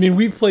 I mean,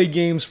 we've played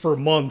games for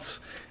months,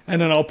 and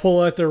then I'll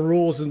pull out their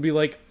rules and be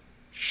like,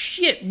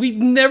 shit, we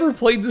never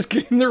played this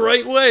game the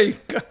right way.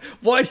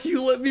 Why do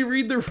you let me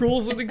read the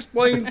rules and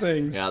explain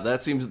things? Yeah,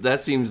 that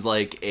seems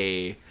like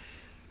a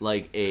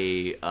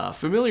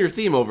familiar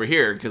theme over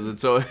here, because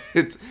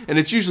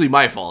it's usually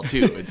my fault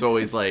too. It's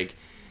always like,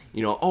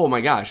 oh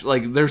my gosh,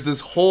 like there's this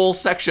whole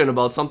section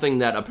about something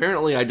that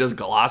apparently I just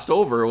glossed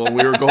over when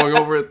we were going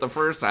over it the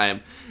first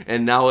time,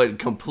 and now it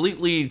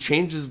completely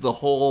changes the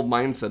whole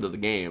mindset of the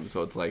game.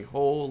 So it's like,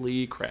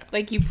 holy crap.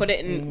 Like you put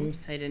it in,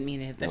 oops, I didn't mean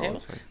to hit the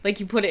table. Like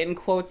you put it in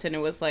quotes and it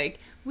was like,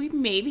 we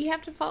maybe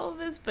have to follow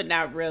this, but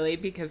not really,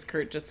 because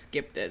Kurt just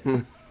skipped it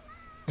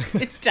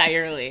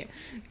entirely.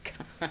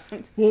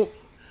 God. Well,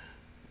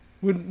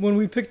 when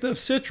we picked up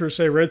Citrus,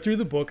 I read through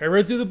the book. I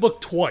read through the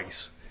book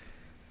twice.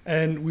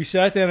 And we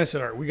sat down and I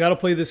said, all right, we got to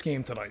play this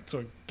game tonight.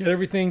 So get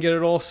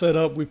it all set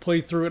up. We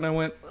played through it and I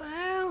went,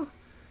 well,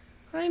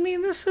 I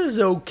mean, this is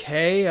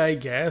okay, I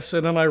guess.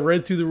 And then I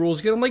read through the rules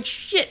again. I'm like,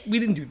 shit, we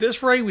didn't do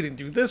this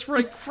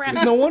right.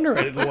 Crap, no wonder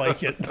I didn't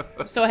like it.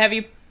 So have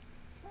you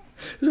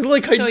have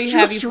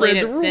you played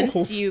it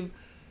since you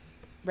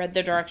read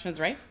the directions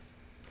right?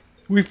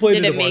 We've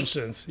played it a bunch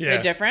since. Yeah.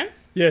 A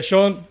difference? Yeah,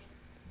 Sean.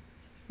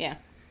 Yeah.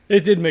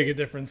 It did make a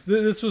difference.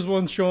 This was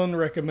one Sean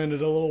recommended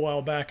a little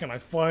while back, and I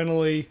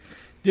finally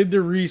did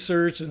the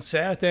research and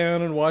sat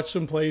down and watched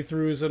some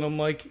playthroughs, and I'm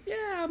like,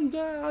 yeah,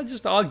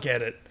 I'll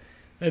get it.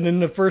 And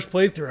then the first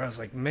playthrough, I was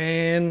like,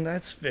 man,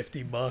 that's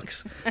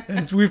 $50.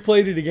 And we've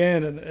played it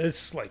again, and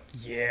it's like,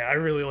 yeah, I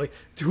really like.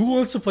 Who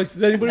wants to play?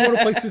 Does anybody want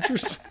to play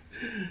Citrus?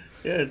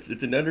 Yeah, it's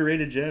an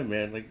underrated gem,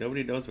 man. Like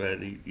nobody knows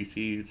about it. You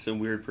see some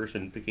weird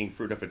person picking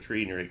fruit off a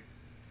tree, and you're like,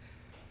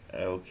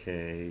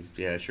 Okay,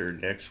 yeah, sure.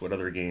 Next, what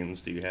other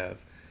games do you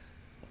have?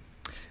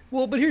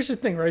 Well, but here's the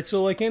thing, right?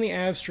 So, like any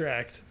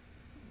abstract,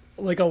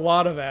 like a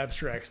lot of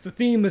abstracts, the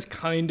theme is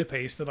kind of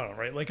pasted on,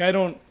 right? Like,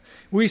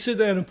 we sit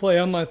down and play,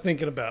 I'm not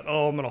thinking about,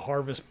 oh, I'm going to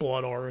harvest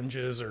blood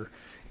oranges or,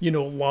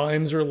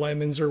 limes or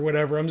lemons or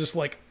whatever. I'm just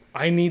like,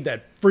 I need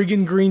that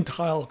friggin' green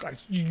tile.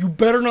 You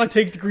better not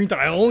take the green tile.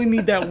 I only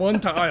need that one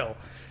tile.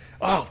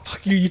 Oh,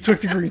 fuck you. You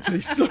took the green tile,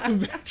 you son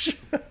of a bitch.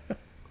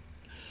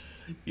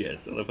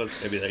 Yes, I love how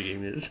heavy that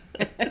game is.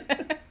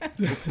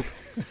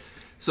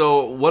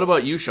 So, what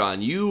about you,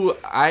 Sean?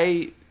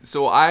 I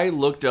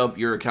looked up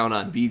your account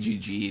on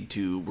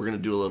BGG we're going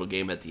to do a little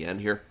game at the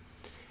end here.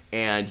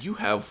 And you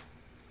have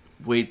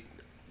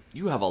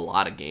a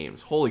lot of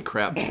games. Holy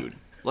crap, dude.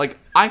 Like,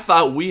 I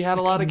thought we had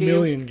a lot of games.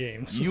 Million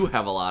games. You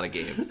have a lot of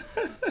games.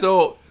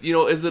 So,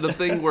 is it a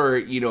thing where,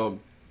 do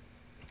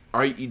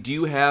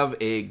you have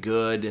a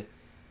good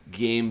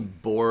game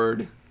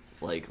board,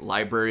 like,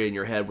 library in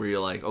your head where you're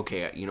like,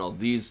 okay,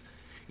 these,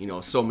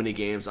 so many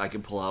games I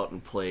can pull out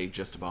and play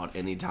just about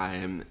any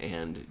time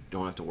and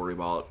don't have to worry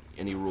about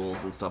any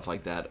rules and stuff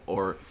like that?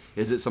 Or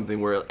is it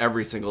something where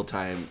every single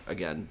time,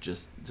 again,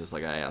 just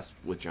like I asked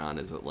with John,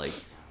 is it like,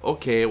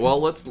 okay, well,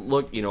 let's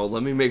look,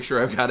 let me make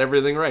sure I've got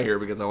everything right here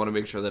because I want to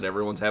make sure that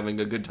everyone's having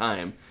a good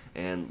time,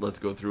 and let's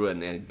go through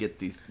it and get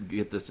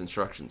this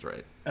instructions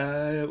right?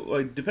 Well,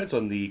 it depends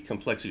on the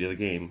complexity of the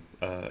game,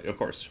 of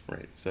course,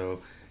 right? So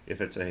if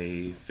it's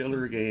a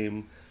filler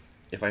game,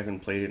 if I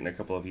haven't played it in a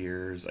couple of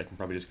years, I can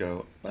probably just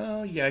go,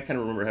 oh, yeah, I kind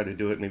of remember how to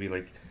do it, maybe,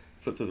 like,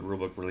 flip through the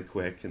rulebook really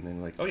quick, and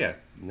then, like, oh, yeah,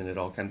 and then it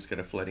all comes kind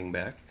of flooding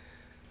back.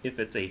 If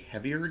it's a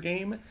heavier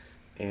game,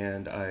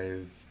 and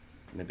I've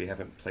maybe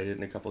haven't played it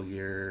in a couple of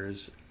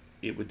years,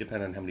 it would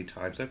depend on how many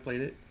times I've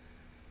played it.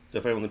 So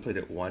if I only played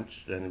it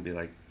once, then it'd be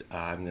like,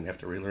 I'm going to have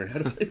to relearn how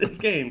to play this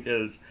game,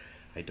 because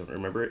I don't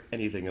remember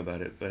anything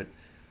about it. But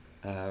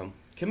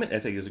Kemet, I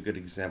think, is a good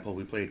example.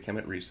 We played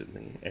Kemet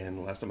recently, and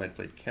the last time I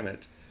played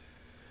Kemet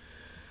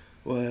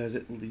was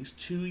at least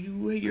 2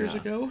 years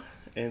ago.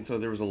 And so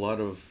there was a lot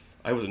of,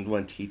 I wasn't the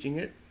one teaching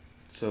it,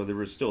 so there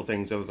were still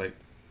things I was like,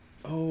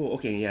 oh,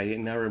 okay, yeah,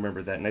 now I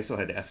remember that. And I still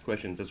had to ask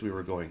questions as we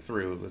were going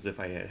through, as if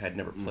I had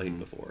never played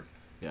before.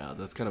 Yeah,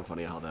 that's kind of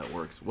funny how that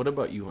works. What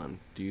about you, hon?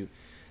 Do you,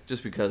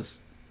 just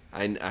because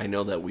I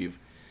know that we've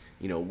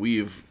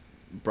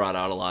brought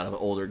out a lot of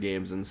older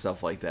games and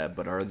stuff like that,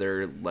 but are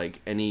there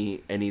like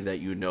any that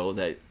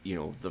that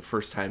the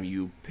first time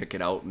you pick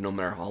it out, no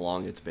matter how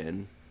long it's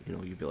been,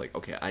 you'd be like,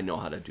 okay, I know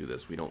how to do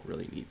this. We don't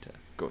really need to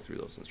go through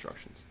those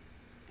instructions.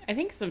 I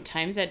think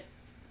sometimes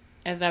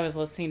as I was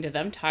listening to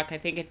them talk, I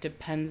think it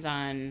depends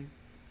on,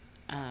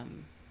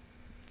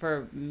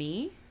 for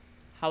me,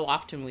 how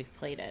often we've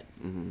played it.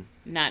 Mm-hmm.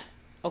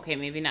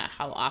 Maybe not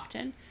how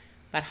often,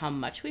 but how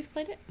much we've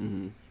played it.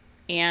 Mm-hmm.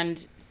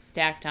 And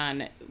stacked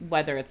on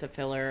whether it's a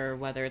filler or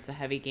whether it's a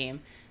heavy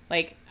game.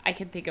 Like, I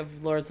can think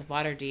of Lords of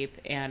Waterdeep,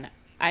 and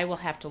I will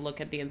have to look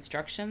at the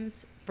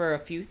instructions for a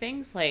few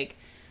things, like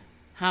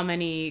how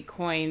many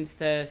coins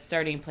the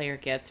starting player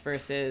gets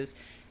versus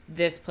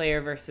this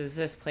player versus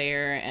this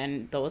player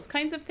and those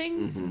kinds of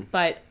things. Mm-hmm.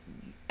 But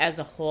as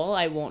a whole,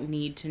 I won't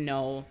need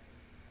to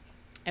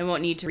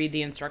read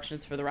the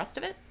instructions for the rest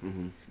of it.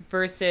 Mm-hmm.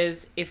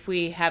 Versus if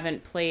we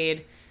haven't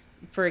played,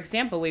 for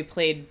example, we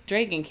played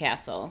Dragon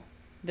Castle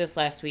this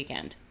last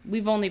weekend.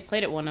 We've only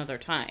played it one other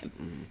time.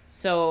 Mm-hmm.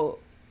 So,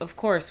 of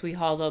course, we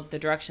hauled out the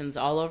directions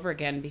all over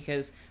again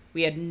because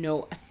we had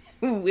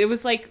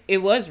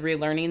it was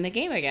relearning the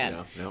game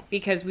again. Yeah.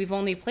 Because we've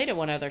only played it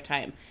one other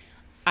time.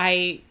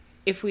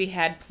 If we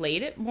had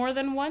played it more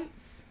than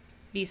once,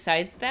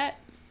 besides that,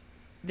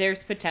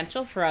 there's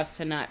potential for us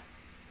to not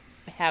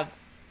have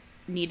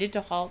needed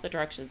to haul the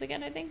directions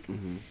again, I think.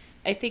 Mm-hmm.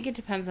 I think it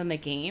depends on the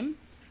game.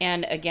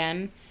 And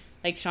again,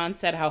 like Sean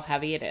said, how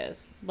heavy it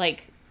is.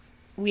 Like,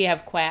 we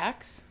have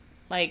Quacks.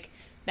 Like,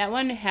 that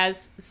one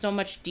has so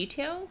much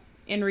detail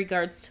in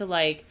regards to,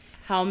 like,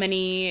 how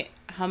many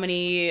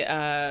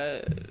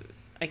I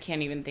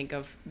can't even think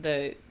of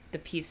the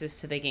pieces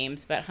to the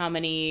games, but how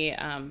many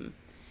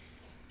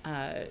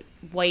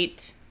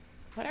white,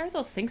 what are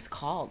those things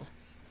called?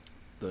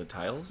 The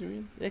tiles, you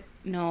mean?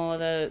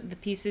 The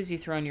pieces you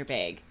throw in your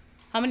bag.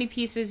 How many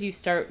pieces you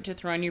start to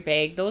throw in your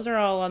bag. Those are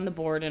all on the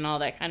board and all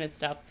that kind of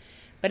stuff.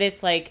 But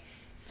it's like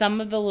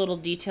some of the little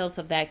details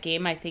of that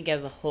game, I think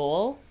as a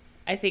whole,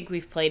 I think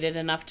we've played it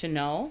enough to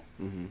know.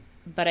 Mm-hmm.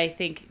 But I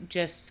think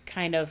just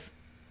kind of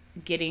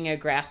getting a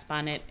grasp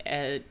on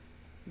it,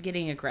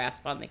 getting a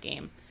grasp on the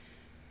game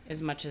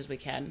as much as we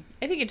can.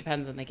 I think it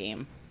depends on the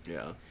game.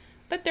 Yeah.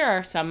 But there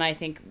are some I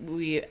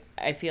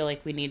feel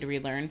like we need to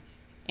relearn.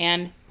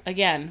 And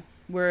again,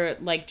 we're,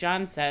 like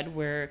John said,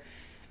 we're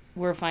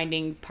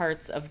finding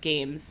parts of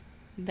games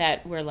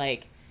that we're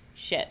like,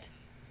 shit,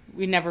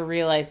 we never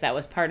realized that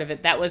was part of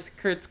it. That was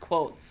Kurt's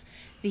quotes.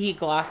 He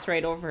glossed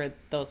right over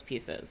those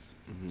pieces.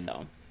 Mm-hmm.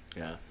 So.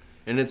 Yeah.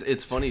 And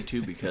it's funny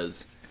too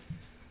because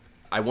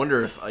I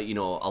wonder if a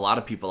lot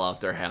of people out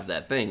there have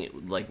that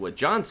thing, like what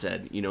John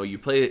said. You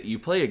play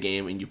a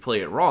game and you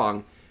play it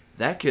wrong,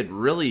 that could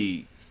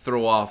really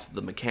throw off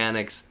the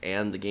mechanics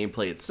and the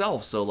gameplay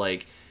itself. So,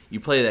 like, you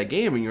play that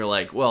game and you're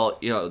like, well,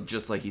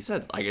 just like he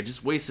said, like, I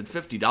just wasted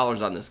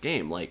 $50 on this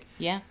game. Like,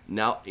 Yeah.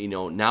 now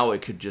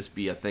it could just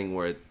be a thing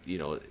where,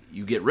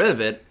 you get rid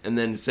of it, and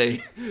then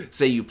say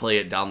you play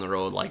it down the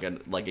road, like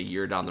a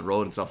year down the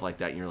road and stuff like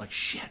that, and you're like,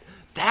 shit,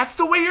 that's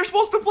the way you're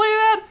supposed to play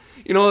that?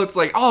 It's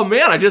like, oh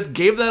man, I just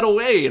gave that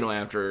away,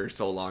 after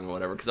so long or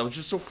whatever, because I was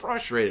just so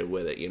frustrated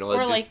with it,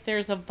 Or like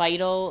there's a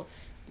vital,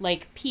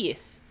 like,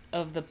 piece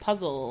of the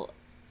puzzle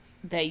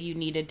that you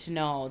needed to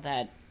know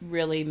that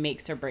really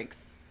makes or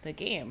breaks the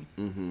game.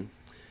 Mm-hmm.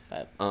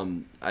 But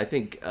I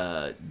think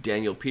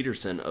Daniel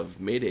Peterson of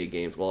Mayday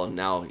Games, well,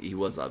 now he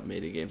was at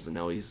Mayday Games, and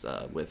now he's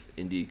with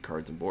Indie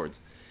Cards and Boards,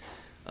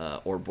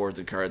 or Boards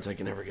and Cards, I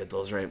can never get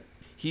those right.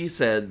 He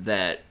said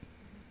that,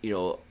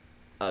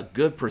 a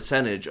good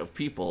percentage of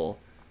people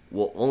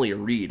will only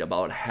read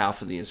about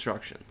half of the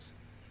instructions.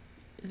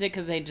 is it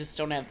because they just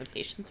don't have the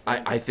patience for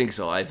it? I think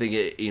so. I think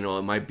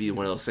it might be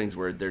one of those things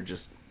where they're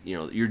just,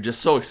 you're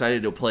just so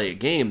excited to play a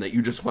game that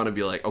you just want to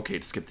be like, okay,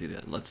 skip to the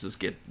end. Let's just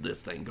get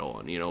this thing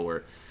going,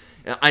 where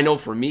I know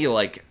for me,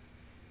 like,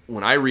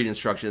 when I read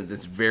instructions,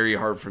 it's very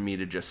hard for me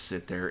to just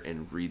sit there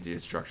and read the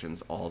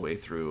instructions all the way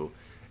through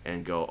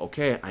and go,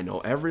 okay, I know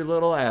every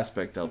little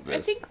aspect of this.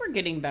 I think we're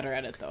getting better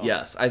at it, though.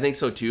 Yes, I think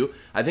so too.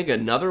 I think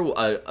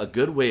a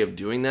good way of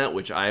doing that,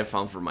 which I have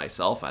found for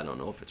myself, I don't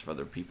know if it's for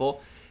other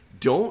people,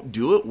 don't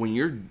do it when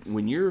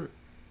you're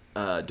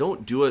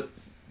don't do it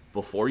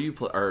before you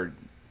play or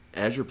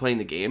as you're playing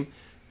the game.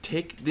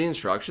 Take the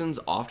instructions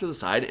off to the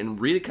side and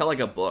read it kind of like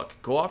a book.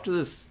 Go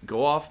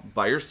off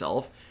by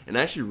yourself and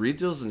actually read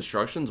those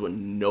instructions with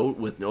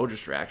no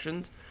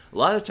distractions. A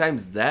lot of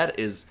times that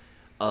is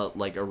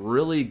like a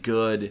really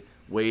good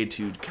way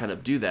to kind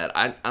of do that.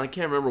 I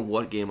can't remember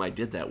what game I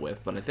did that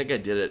with, but I think I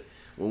did it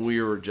when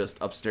we were just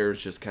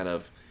upstairs just kind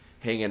of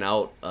hanging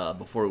out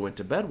before we went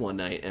to bed one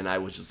night, and I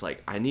was just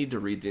like, I need to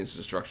read these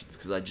instructions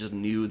because I just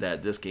knew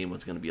that this game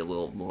was going to be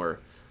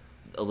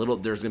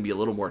there's going to be a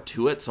little more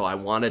to it, so I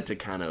wanted to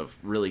kind of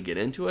really get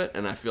into it,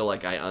 and I feel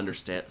like I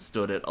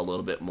understood it a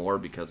little bit more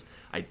because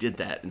I did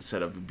that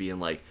instead of being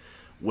like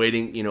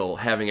waiting,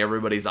 having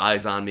everybody's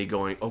eyes on me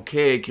going,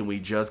 okay, can we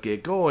just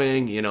get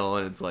going,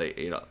 and it's like,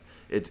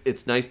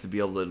 it's nice to be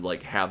able to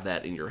like have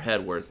that in your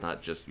head where it's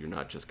not just, you're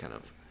not just kind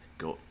of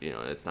go,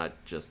 it's not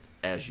just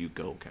as you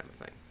go kind of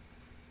thing.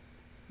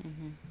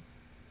 Mm-hmm.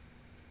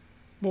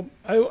 Well,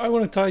 I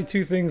want to tie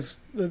two things.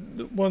 The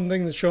one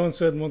thing that Sean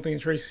said and one thing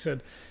that Tracy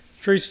said.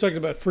 Tracy talked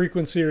about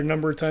frequency or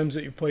number of times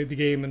that you played the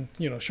game, and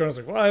Sean's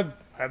like, well, I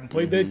haven't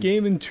played that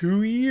game in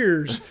 2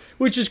 years,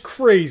 which is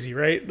crazy,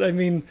 right? I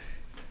mean,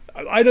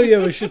 I know you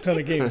have a shit ton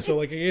of games, so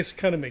like I guess it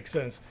kind of makes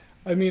sense.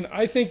 I mean,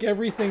 I think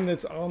everything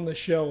that's on the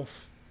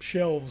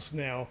shelves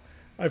now,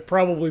 I've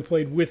probably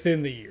played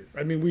within the year.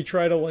 I mean, we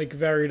try to like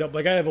vary it up.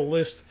 Like I have a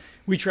list.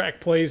 We track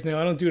plays now.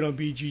 I don't do it on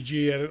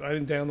BGG. I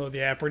didn't download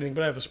the app or anything,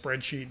 but I have a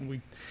spreadsheet, and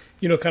we,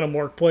 kind of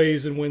mark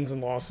plays and wins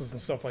and losses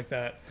and stuff like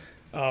that.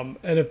 And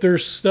if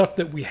there's stuff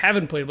that we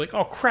haven't played, like,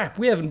 oh crap,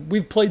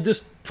 we've played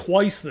this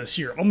twice this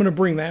year. I'm going to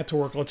bring that to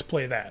work. Let's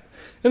play that.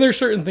 And there's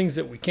certain things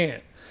that we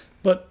can't.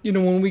 But,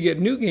 when we get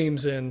new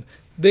games in,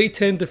 they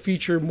tend to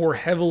feature more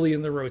heavily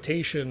in the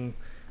rotation,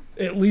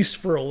 at least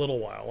for a little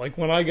while. Like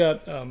when I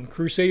got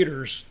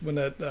Crusaders, when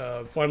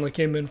that finally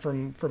came in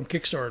from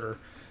Kickstarter,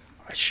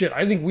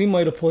 I think we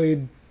might have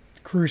played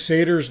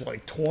Crusaders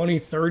like 20,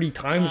 30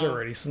 times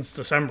already since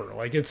December.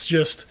 Like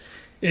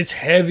it's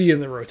heavy in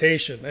the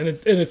rotation, and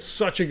it's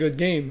such a good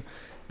game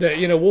that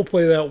we'll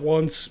play that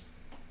once,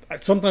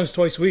 sometimes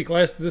twice a week.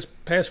 This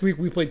past week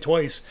we played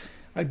twice.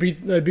 I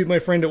beat my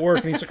friend at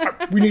work, and he's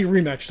like, we need a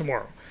rematch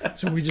tomorrow.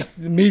 So we just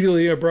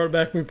immediately brought it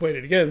back and we played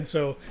it again.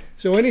 So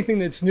anything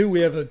that's new, we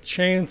have a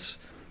chance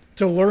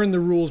to learn the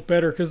rules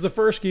better, because the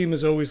first game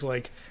is always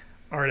like,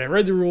 all right, I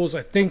read the rules,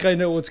 I think I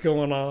know what's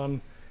going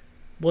on,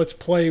 let's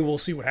play, we'll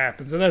see what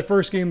happens. And that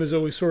first game is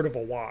always sort of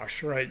a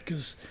wash, right?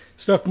 Because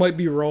stuff might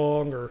be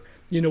wrong, or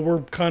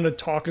we're kind of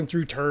talking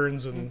through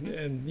turns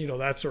and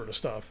that sort of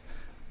stuff.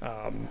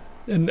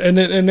 And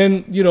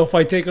then if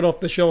I take it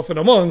off the shelf in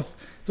a month,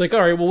 it's like,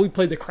 all right, well, we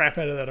played the crap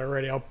out of that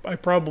already. I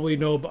probably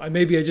know, but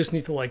maybe I just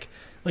need to like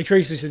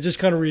Tracy said, just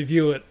kind of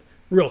review it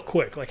real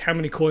quick. Like, how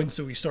many coins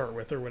do we start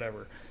with or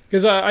whatever?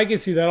 Because I can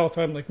see that all the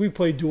time. Like, we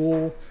play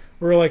Duel,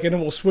 or like, and then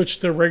we'll switch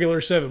to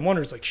regular 7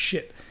 Wonders. Like,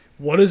 shit,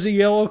 what is a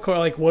yellow card?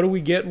 Like, what do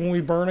we get when we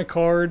burn a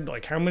card?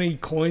 Like, how many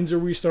coins are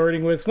we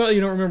starting with? It's not that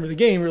you don't remember the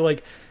game. You're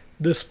like,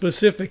 the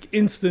specific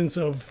instance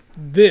of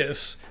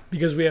this,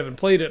 because we haven't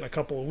played it in a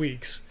couple of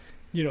weeks.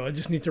 I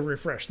just need to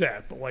refresh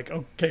that. But like,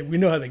 okay, we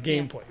know how the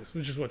game plays,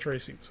 which is what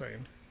Tracy was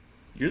saying.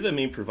 You're the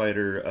main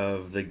provider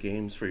of the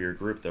games for your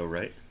group, though,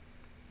 right?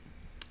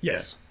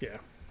 Yes. Yeah.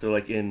 So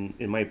like in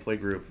my play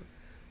group,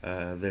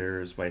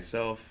 there's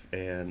myself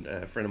and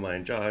a friend of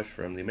mine, Josh,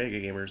 from the Omega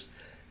Gamers.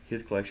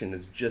 His collection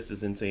is just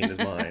as insane as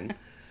mine.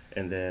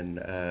 And then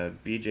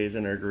BJ's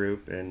in our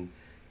group, and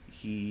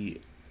he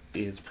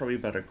is probably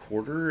about a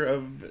quarter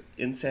of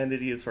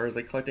insanity as far as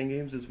like collecting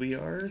games as we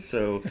are.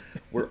 So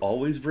we're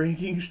always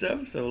breaking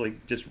stuff. So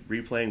like just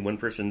replaying one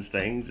person's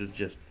things is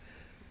just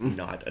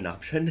not an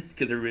option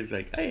because everybody's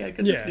like, hey, I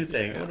got this new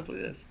thing. I want to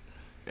play this.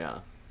 Yeah.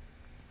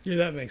 Yeah,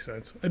 that makes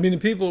sense. I mean, the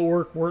people at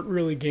work weren't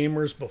really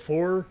gamers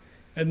before,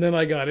 and then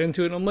I got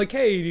into it, and I'm like,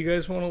 hey, do you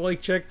guys want to,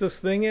 like, check this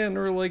thing in?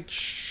 Or, like,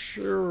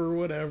 sure,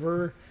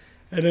 whatever.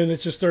 And then it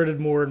just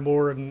started more and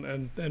more,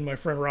 and my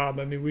friend Rob,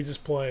 I mean, we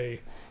just play,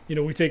 you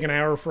know, we take an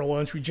hour for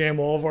lunch, we jam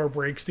all of our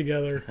breaks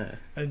together,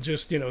 and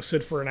just, you know,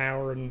 sit for an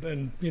hour,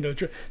 and you know,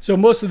 so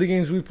most of the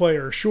games we play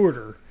are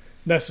shorter,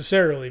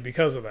 necessarily,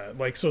 because of that.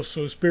 Like, so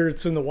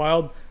Spirits in the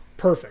Wild,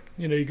 perfect.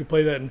 You know, you could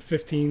play that in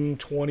 15,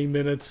 20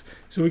 minutes.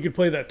 So we could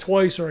play that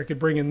twice, or I could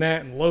bring in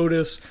that and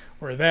Lotus,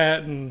 or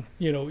that and,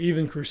 you know,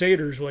 even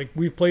Crusaders. Like,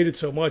 we've played it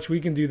so much,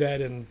 we can do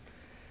that in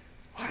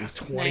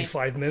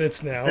 25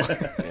 minutes now.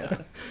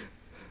 Yeah.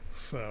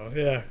 So,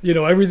 yeah. You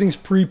know, everything's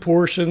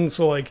pre-portioned.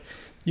 So, like,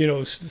 you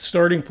know,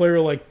 starting player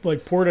like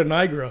Porta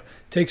Nigra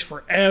takes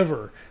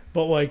forever.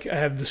 But, like, I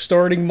have the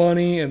starting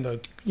money and the,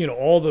 you know,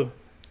 all the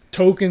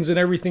tokens and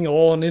everything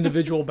all in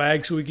individual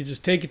bags, so we could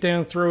just take it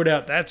down, throw it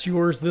out. That's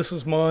yours. This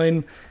is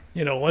mine.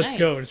 You know, let's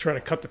go to try to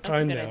cut the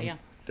time down. Idea.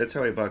 That's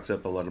how I box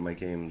up a lot of my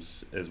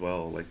games as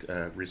well. Like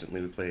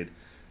recently we played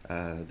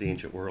The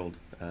Ancient World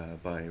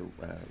by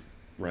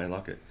Ryan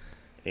Lockett.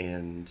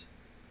 And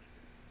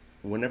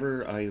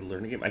whenever I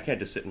learn a game, I can't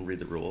just sit and read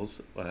the rules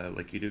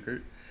like you do,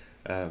 Kurt.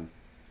 I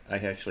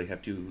actually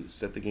have to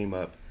set the game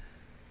up,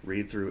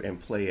 read through, and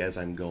play as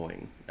I'm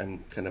going.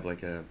 I'm kind of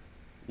like a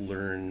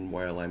learn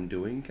while I'm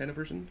doing kind of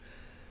person.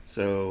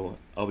 So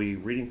I'll be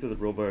reading through the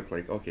rule book,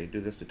 like, okay, do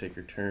this to take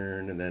your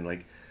turn, and then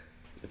like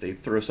if they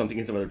throw something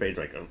in some other page,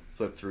 like I'll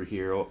flip through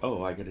here,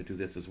 oh I got to do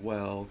this as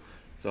well.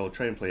 So I'll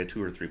try and play a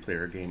 2 or 3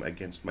 player game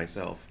against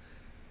myself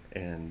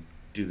and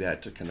do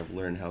that to kind of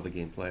learn how the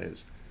game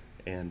plays.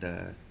 And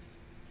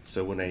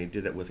so when I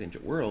did that with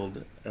Ancient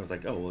World, I was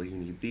like, oh well, you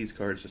need these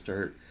cards to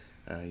start,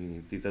 you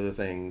need these other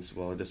things.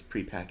 Well, I'll just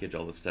pre-package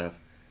all the stuff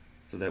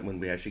so that when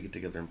we actually get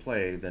together and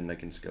play, then I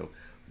can just go,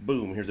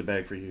 boom, here's a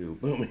bag for you.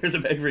 Boom, here's a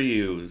bag for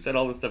you. Set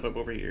all this stuff up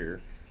over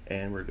here,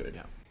 and we're good.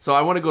 Yeah. So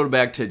I want to go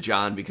back to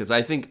John because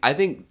I think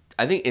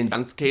in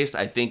John's case,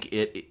 I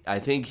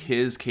think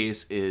his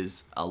case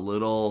is a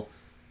little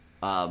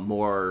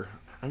more.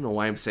 I don't know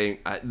why I'm saying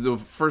the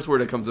first word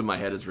that comes in my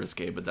head is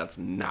risque, but that's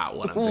not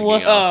what I'm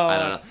thinking of. I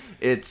don't know.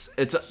 It's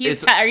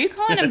are you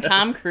calling him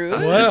Tom Cruise?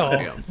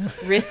 Well,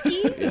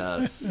 Risky?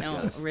 Yes. No,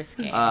 yes.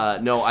 risque.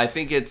 No, I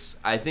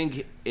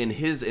think in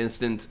his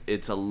instance,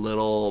 it's a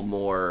little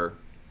more.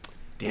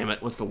 Damn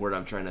it! What's the word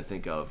I'm trying to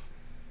think of?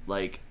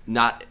 Like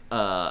not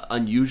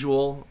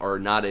unusual or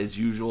not as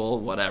usual.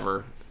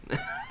 Whatever.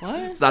 What?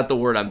 It's not the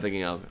word I'm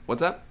thinking of.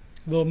 What's that?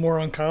 a little more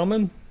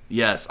uncommon.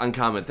 Yes,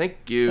 uncommon.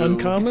 Thank you.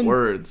 Uncommon?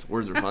 Words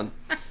are fun.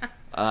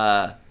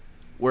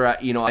 Where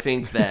I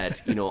think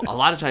that a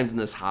lot of times in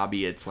this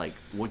hobby, it's like,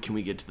 what can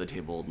we get to the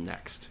table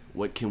next?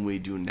 What can we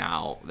do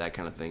now? That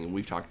kind of thing. And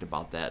we've talked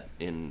about that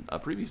in a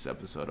previous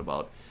episode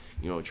about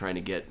trying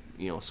to get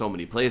so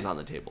many plays on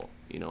the table.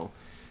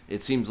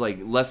 It seems like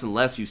less and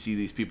less you see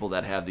these people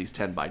that have these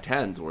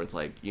 10x10s where it's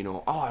like,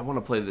 oh, I want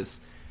to play this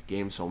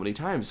game so many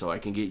times so I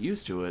can get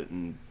used to it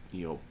and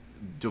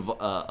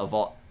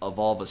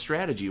evolve a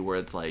strategy where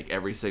it's like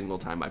every single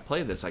time I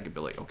play this, I could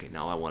be like, okay,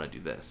 now I want to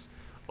do this.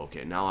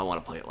 Okay, now I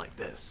want to play it like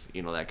this.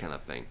 That kind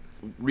of thing.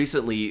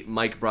 Recently,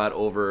 Mike brought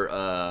over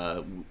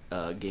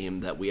a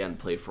game that we hadn't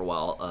played for a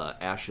while,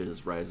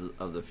 Ashes: Rise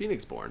of the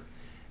Phoenixborn,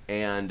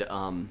 and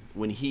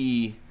when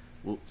he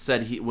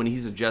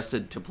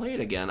suggested to play it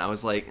again, I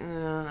was like,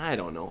 I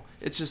don't know.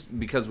 It's just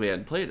because we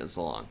hadn't played it in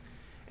so long.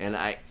 And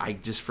I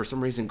just, for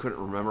some reason, couldn't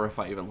remember if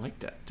I even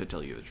liked it, to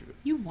tell you the truth.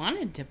 You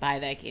wanted to buy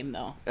that game,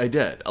 though. I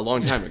did, a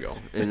long time ago.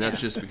 And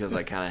that's just because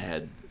I kind of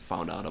had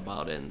found out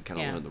about it and kind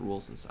of learned the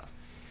rules and stuff.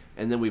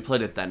 And then we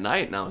played it that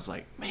night, and I was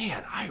like,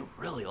 man, I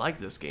really like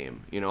this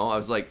game. I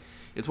was like,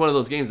 it's one of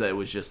those games that it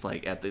was just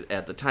like, at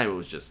the time, it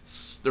was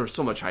just, there was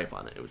so much hype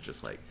on it. It was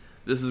just like,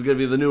 this is going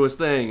to be the newest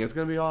thing. It's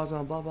going to be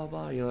awesome, blah, blah,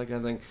 blah, that kind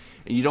of thing.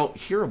 And you don't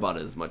hear about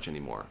it as much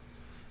anymore.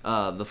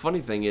 The funny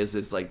thing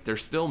is like they're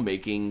still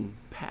making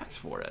packs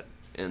for it,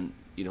 and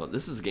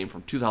this is a game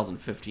from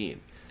 2015.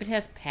 It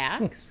has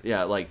packs.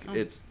 Yeah,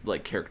 it's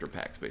like character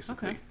packs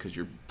basically, because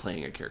you're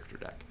playing a character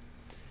deck.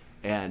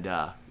 And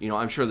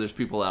I'm sure there's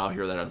people out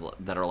here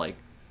that are like,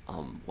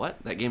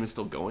 what? That game is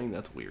still going?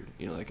 That's weird.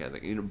 That kind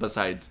of thing.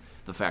 Besides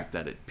the fact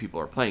that people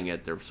are playing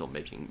it, they're still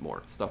making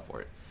more stuff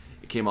for it.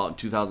 It came out in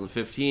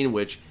 2015,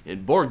 which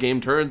in board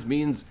game terms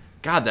means,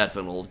 God, that's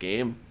an old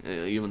game,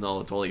 even though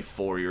it's only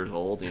 4 years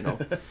old, it's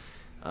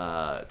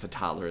a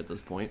toddler at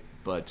this point.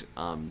 But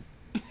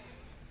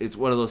it's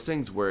one of those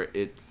things where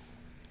it's,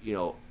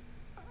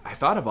 I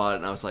thought about it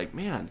and I was like,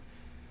 man,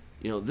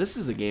 this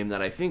is a game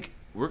that I think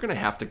we're going to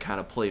have to kind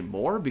of play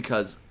more,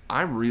 because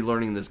I'm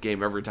relearning this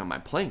game every time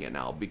I'm playing it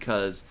now,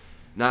 because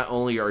not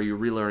only are you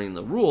relearning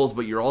the rules,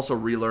 but you're also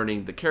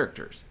relearning the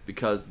characters,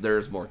 because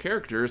there's more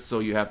characters, so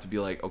you have to be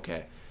like,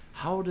 okay,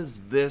 how does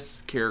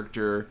this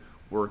character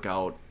work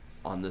out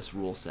on this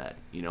rule set,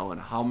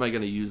 and how am I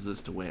going to use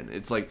this to win?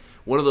 It's like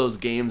one of those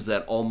games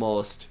that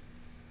almost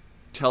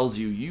tells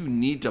you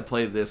need to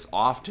play this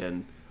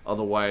often,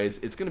 otherwise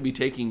it's going to be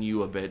taking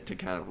you a bit to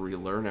kind of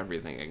relearn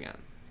everything again.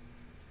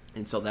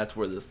 And so that's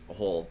where this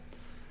whole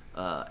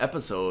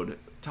episode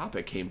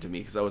topic came to me,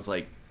 because I was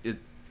like,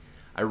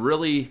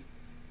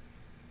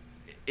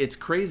 it's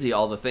crazy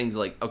all the things,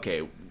 like,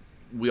 okay,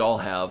 we all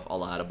have a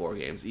lot of board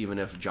games, even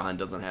if John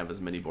doesn't have as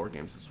many board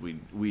games as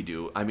we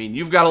do. I mean,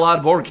 you've got a lot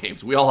of board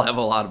games. We all have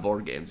a lot of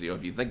board games,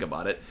 if you think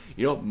about it.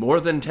 More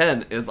than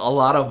 10 is a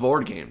lot of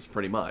board games,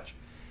 pretty much.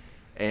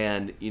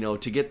 And,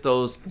 to get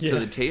those to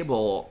the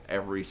table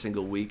every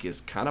single week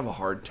is kind of a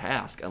hard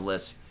task,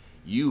 unless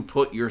you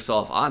put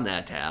yourself on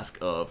that task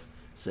of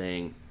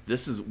saying,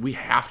 we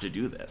have to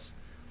do this.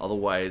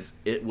 Otherwise,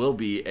 it will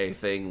be a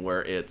thing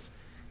where it's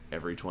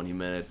every 20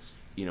 minutes,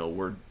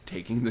 we're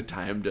taking the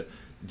time to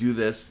do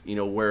this,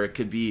 where it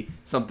could be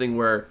something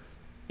where,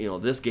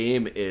 this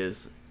game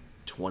is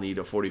 20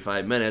 to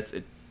 45 minutes.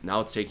 Now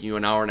it's taking you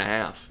an hour and a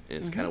half, and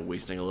it's kind of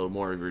wasting a little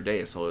more of your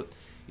day. So,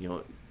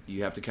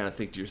 you have to kind of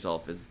think to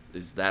yourself, is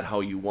that how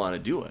you want to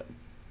do it?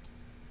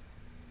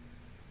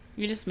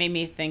 You just made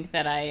me think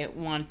that I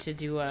want to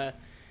do a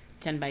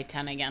 10 by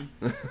 10 again.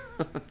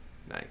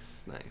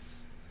 Nice.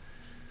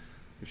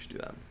 We should do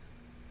that.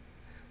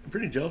 I'm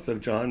pretty jealous of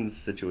John's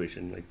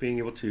situation. Like, being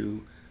able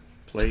to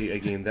play a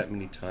game that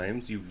many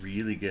times, you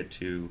really get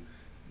to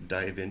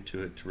dive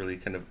into it to really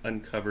kind of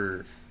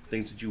uncover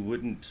things that you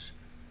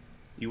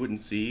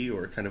wouldn't see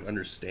or kind of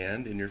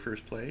understand in your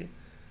first play.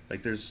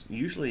 Like, there's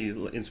usually,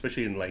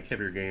 especially in like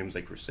heavier games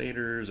like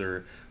Crusaders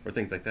or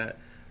things like that,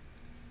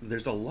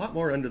 there's a lot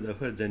more under the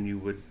hood than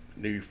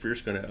you're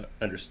first going to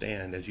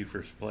understand as you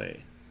first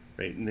play,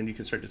 right? And then you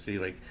can start to see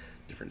like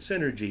different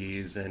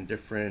synergies and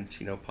different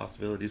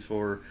possibilities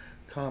for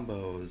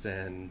combos,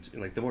 and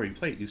like the more you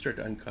play it, you start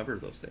to uncover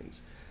those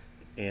things.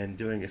 And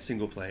doing a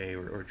single play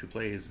or two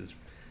plays is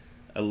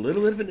a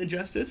little bit of an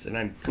injustice, and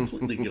I'm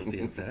completely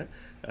guilty of that.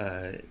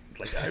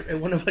 I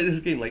want to play this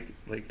game like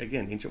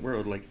again, Ancient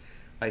World. Like,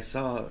 I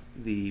saw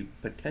the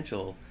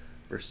potential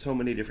for so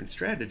many different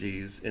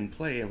strategies in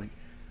play, and like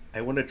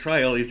I want to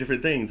try all these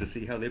different things to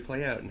see how they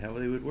play out and how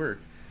they would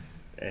work,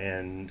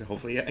 and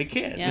hopefully I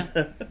can. Yeah.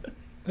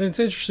 And it's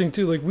interesting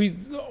too. Like, we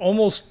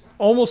almost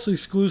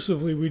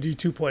exclusively we do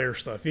 2-player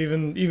stuff.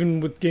 Even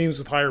with games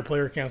with higher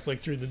player counts, like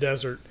Through the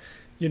Desert,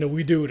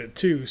 we do it at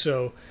 2.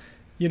 So,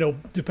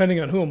 depending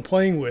on who I'm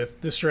playing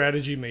with, the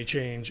strategy may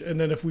change. And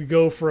then if we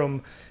go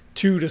from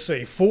 2 to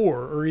say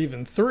 4 or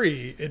even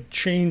 3, it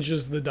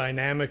changes the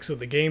dynamics of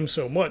the game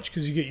so much,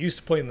 because you get used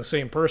to playing the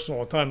same person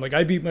all the time. Like,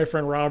 I beat my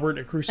friend Robert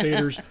at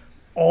Crusaders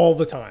all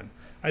the time.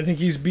 I think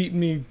he's beaten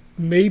me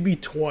maybe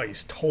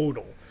twice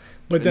total.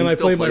 But then I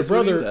play my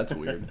brother. That's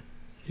weird.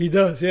 He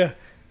does, yeah.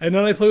 And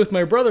then I play with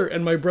my brother,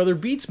 and my brother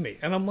beats me.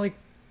 And I'm like,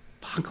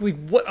 fuck, like,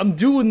 what? I'm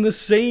doing the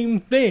same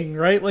thing,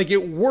 right? Like,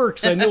 it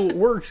works. I know it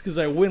works because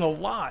I win a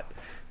lot.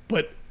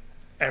 But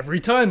every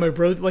time my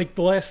brother, like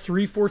the last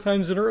 3-4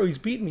 times in a row, he's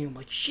beaten me. I'm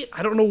like, shit,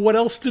 I don't know what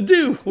else to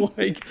do.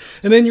 Like,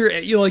 and then you're.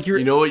 You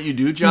know what you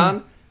do,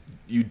 John?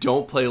 You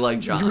don't play like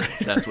John.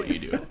 That's what you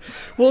do.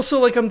 Well, so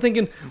like I'm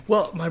thinking,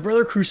 well, my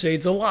brother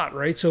crusades a lot,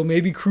 right? So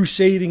maybe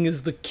crusading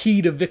is the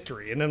key to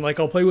victory. And then like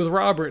I'll play with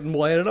Robert and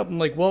we'll add it up. I'm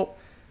like, well,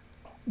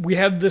 we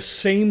have the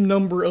same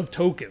number of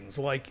tokens.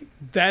 Like,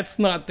 that's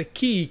not the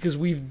key, because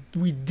we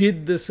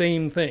did the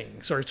same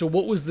thing. Sorry, so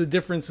what was the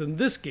difference in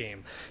this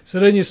game? So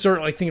then you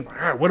start like thinking, all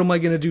right, what am I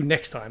going to do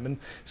next time? And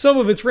some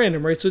of it's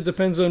random, right? So it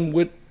depends on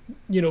what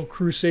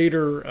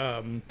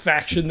Crusader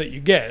faction that you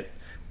get.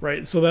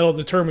 Right, so that'll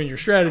determine your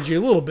strategy a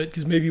little bit,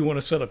 because maybe you want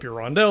to set up your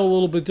rondel a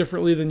little bit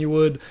differently than you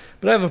would.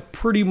 But I have a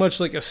pretty much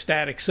like a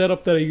static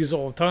setup that I use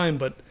all the time.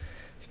 But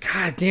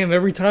god damn,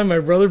 every time my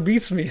brother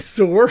beats me, it's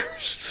the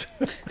worst.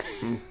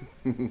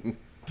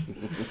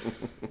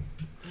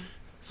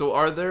 So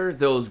are there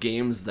those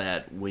games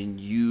that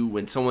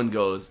when someone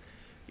goes,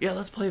 yeah,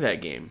 let's play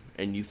that game,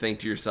 and you think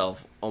to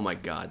yourself, oh my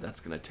god, that's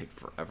gonna take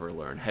forever to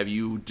learn? Have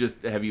you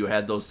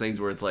had those things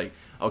where it's like,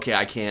 okay,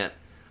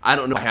 I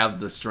don't know if I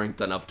have the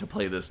strength enough to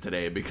play this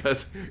today,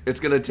 because it's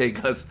going to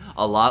take us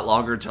a lot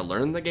longer to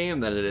learn the game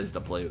than it is to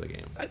play the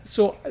game?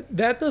 So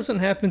that doesn't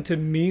happen to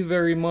me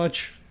very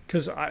much,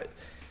 because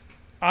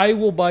I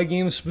will buy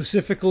games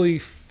specifically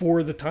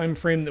for the time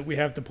frame that we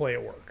have to play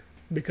at work,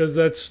 because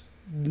that's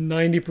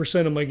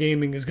 90% of my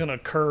gaming is going to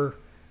occur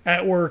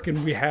at work,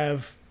 and we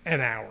have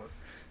an hour.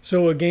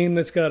 So a game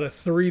that's got a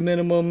 3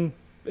 minimum,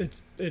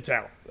 it's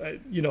out.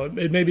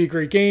 It may be a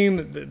great game.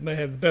 It may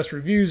have the best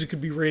reviews. It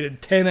could be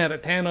rated 10 out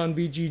of 10 on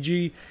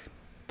BGG.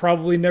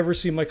 Probably never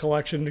see my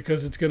collection,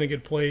 because it's going to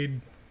get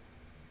played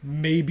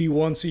maybe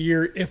once a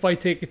year if I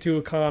take it to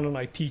a con and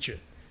I teach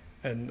it.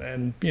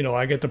 And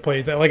I get to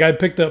play that. Like, I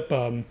picked up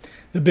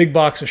the big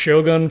box of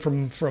Shogun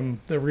from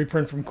the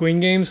reprint from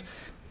Queen Games.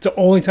 It's the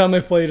only time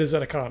I play it is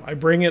at a con. I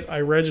bring it, I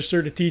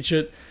register to teach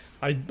it.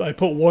 I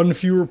put one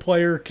fewer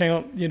player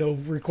count,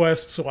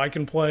 request so I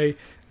can play.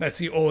 That's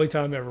the only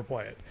time I ever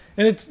play it.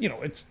 And it's,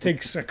 it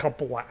takes a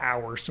couple of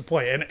hours to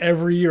play. And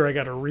every year I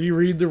got to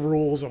reread the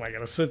rules and I got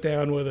to sit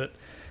down with it.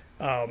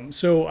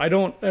 So I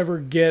don't ever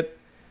get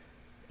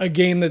a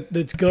game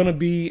that's going to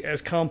be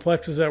as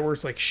complex as that, where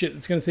it's like, shit,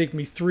 it's going to take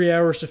me 3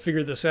 hours to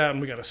figure this out and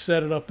we got to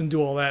set it up and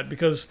do all that,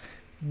 because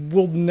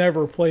we'll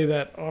never play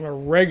that on a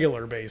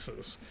regular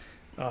basis.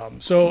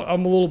 So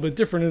I'm a little bit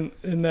different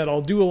in that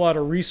I'll do a lot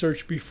of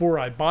research before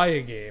I buy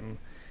a game,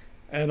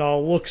 and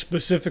I'll look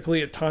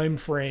specifically at time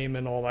frame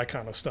and all that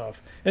kind of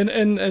stuff. And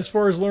as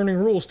far as learning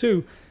rules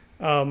too,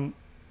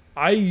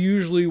 I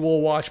usually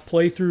will watch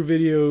playthrough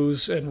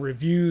videos and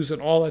reviews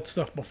and all that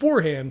stuff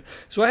beforehand,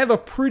 so I have a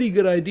pretty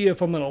good idea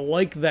if I'm going to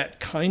like that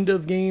kind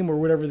of game or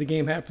whatever the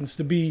game happens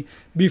to be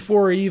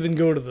before I even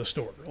go to the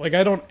store. Like,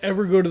 I don't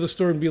ever go to the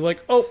store and be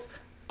like, oh,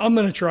 I'm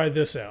going to try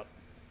this out.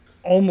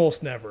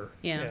 Almost never.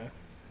 Yeah.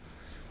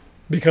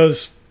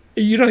 Because,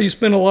 you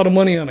spend a lot of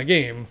money on a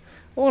game.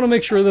 I want to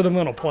make sure that I'm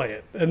going to play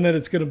it and that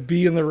it's going to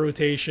be in the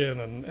rotation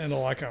and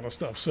all that kind of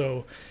stuff.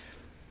 So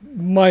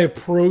my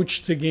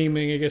approach to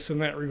gaming, I guess, in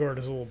that regard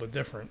is a little bit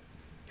different.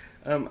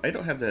 I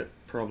don't have that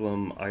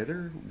problem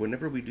either.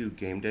 Whenever we do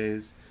game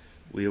days,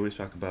 we always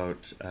talk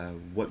about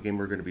what game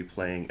we're going to be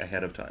playing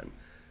ahead of time.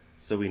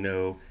 So we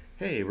know,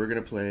 hey, we're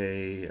going to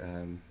play,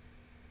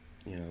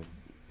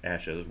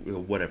 Ashes,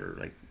 whatever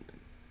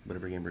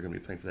game we're going to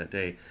be playing for that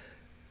day.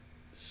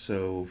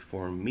 So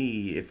for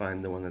me, if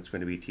I'm the one that's going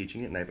to be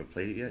teaching it and I haven't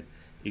played it yet,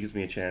 it gives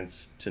me a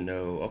chance to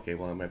know, okay,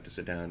 well, I'm going to have to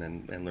sit down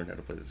and learn how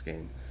to play this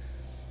game.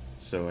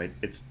 So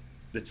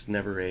it's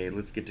never a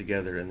let's get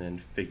together and then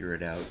figure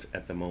it out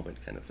at the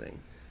moment kind of thing.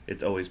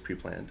 It's always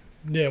pre-planned.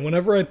 Yeah,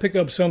 whenever I pick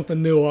up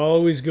something new, I'll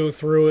always go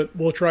through it.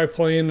 We'll try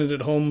playing it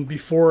at home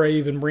before I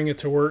even bring it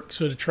to work,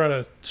 so to try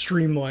to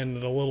streamline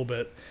it a little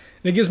bit.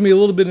 And it gives me a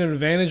little bit of an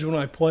advantage when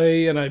I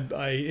play and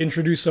I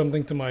introduce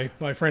something to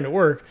my friend at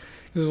work.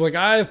 Because it's like,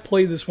 I've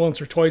played this once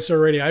or twice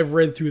already. I've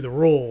read through the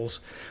rules.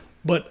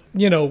 But,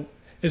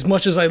 as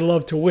much as I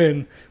love to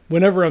win,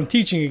 whenever I'm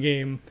teaching a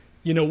game,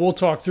 we'll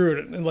talk through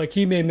it. And, like,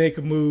 he may make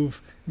a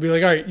move and be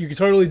like, all right, you can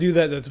totally do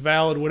that. That's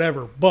valid,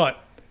 whatever.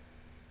 But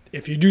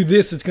if you do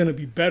this, it's going to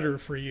be better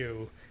for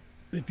you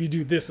if you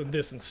do this and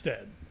this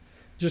instead.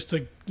 Just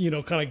to,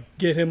 kind of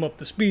get him up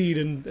to speed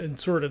and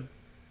sort of,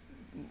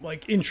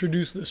 like,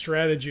 introduce the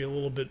strategy a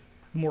little bit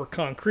more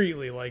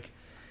concretely. Like,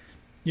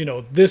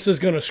 this is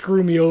going to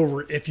screw me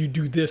over if you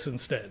do this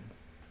instead.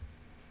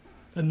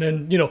 And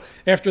then,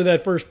 after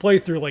that first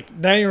playthrough, like,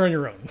 now you're on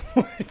your own.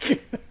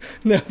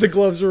 Now the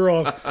gloves are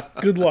off.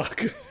 Good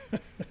luck.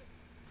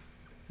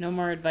 No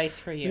more advice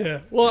for you. Yeah.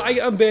 Well,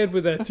 I'm bad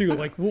with that, too.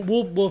 Like,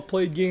 we'll have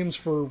played games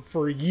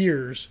for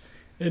years.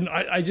 And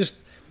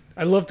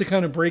I love to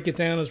kind of break it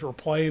down as we're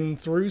playing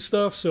through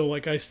stuff. So,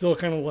 like, I still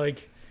kind of,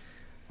 like,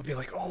 I'll be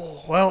like,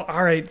 oh, well,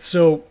 all right,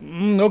 so,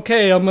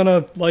 okay, I'm going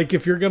to, like,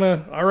 if you're going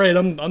to, all right,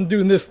 I'm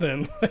doing this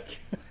then.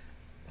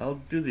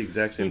 I'll do the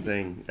exact same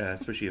thing,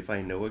 especially if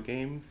I know a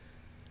game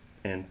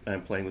and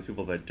I'm playing with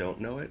people that don't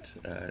know it.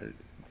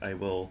 I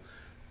will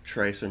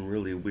try some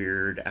really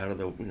weird, out of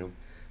the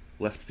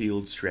left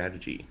field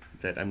strategy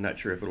that I'm not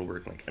sure if it'll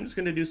work. Like, I'm just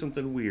going to do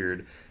something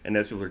weird, and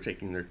as people are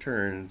taking their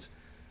turns,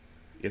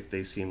 if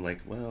they seem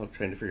like, well,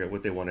 trying to figure out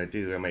what they want to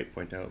do, I might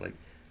point out, like,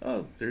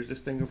 oh, there's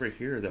this thing over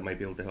here that might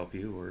be able to help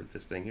you, or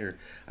this thing here.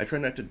 I try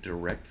not to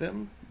direct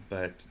them,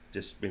 but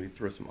just maybe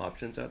throw some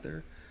options out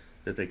there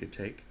that they could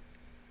take.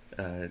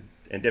 And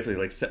definitely,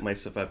 like, set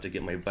myself up to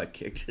get my butt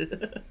kicked.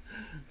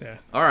 Yeah.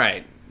 All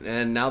right.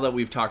 And now that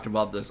we've talked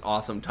about this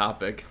awesome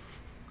topic,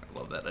 I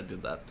love that I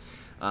did that.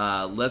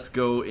 Let's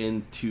go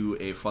into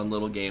a fun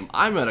little game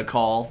I'm going to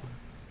call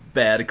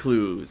Bad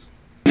Clues.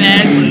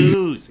 Bad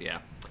Clues! Yeah,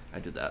 I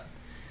did that.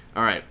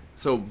 All right.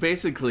 So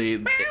basically,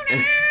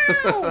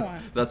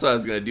 that's what I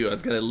was gonna do. I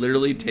was gonna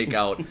literally take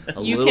out a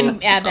you little. You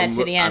can add that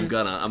to the end.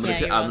 I'm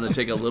gonna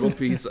take a little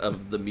piece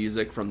of the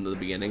music from the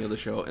beginning of the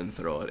show and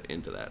throw it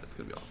into that. It's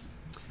gonna be awesome.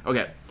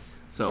 Okay,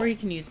 so or you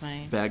can use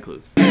my Bad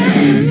Clues.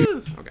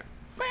 Okay.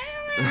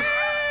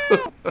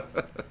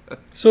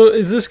 So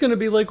is this gonna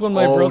be like when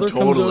my brother comes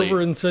totally. over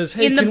and says,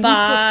 "Hey, in the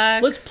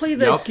box. Let's play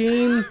that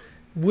game."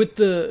 With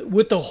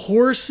the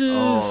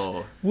horses,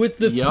 with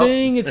the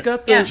thing, it's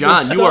got the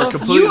John, the you are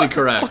completely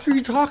correct. What are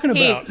you talking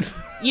about?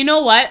 You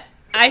know what?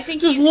 I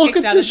think Just he's look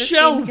kicked at out the of this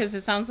shelf. game because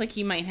it sounds like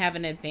he might have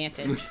an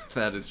advantage.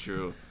 That is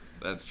true.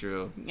 That's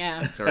true.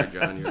 Yeah. Sorry,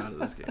 John, you're out of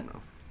this game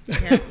now.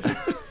 Yeah.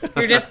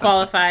 You're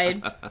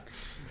disqualified.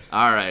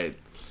 All right.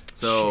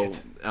 So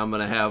I'm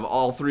gonna have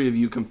all three of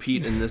you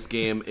compete in this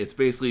game. It's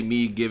basically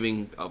me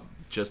giving,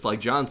 just like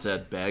John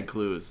said, bad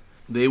clues.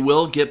 They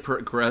will get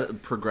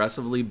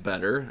progressively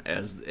better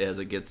as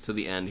it gets to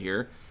the end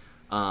here.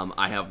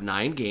 I have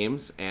 9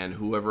 games, and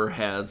whoever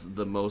has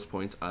the most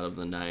points out of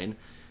the 9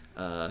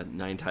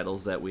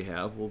 titles that we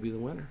have will be the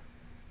winner.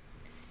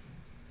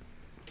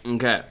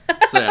 Okay.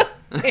 So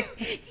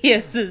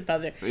Yes, his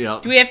buzzer.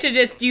 Yeah. Do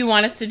you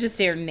want us to just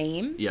say our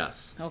names?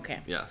 Yes. Okay.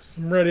 Yes.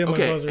 I'm ready on my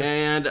buzzer.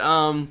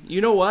 And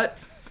you know what?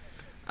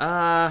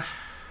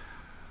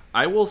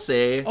 I will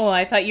say. Oh,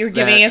 I thought you were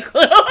giving a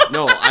clue.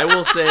 No, I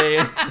will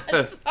say.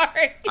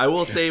 Sorry. I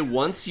will say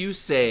once you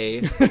say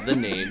the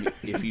name,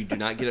 if you do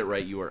not get it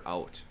right, you are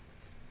out.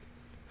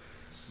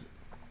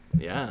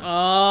 Yeah.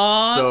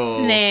 Oh,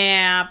 So-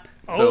 snap.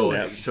 So,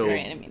 snap. so, Sorry,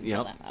 I didn't mean to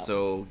pull yep. that out.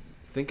 So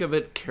think of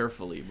it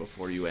carefully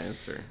before you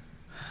answer.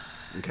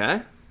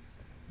 Okay.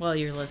 Well,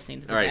 you're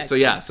listening to the All right. back. So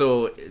yeah.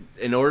 So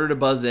in order to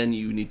buzz in,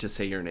 you need to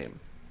say your name.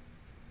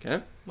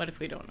 Okay. What if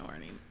we don't know our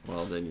name?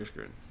 Well, then you're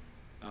screwed.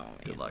 Oh, man.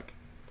 Good luck.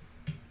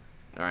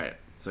 All right.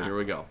 So here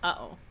we go.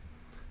 Uh-oh.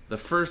 The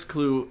first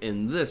clue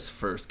in this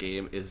first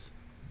game is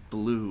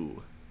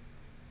blue.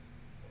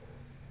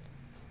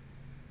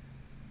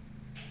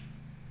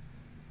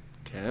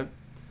 Okay.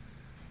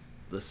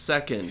 The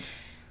second,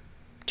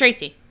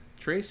 Tracy.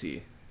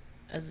 Tracy.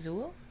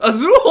 Azul?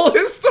 Azul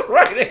is the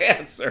right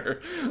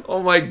answer.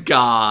 Oh my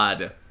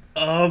god.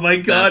 Oh my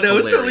god, That's I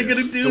was totally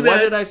hilarious. gonna do So that. why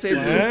did I say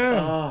blue?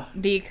 Yeah.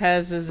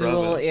 Because Azul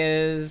Bravo.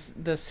 is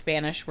the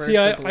Spanish word See,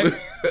 for blue.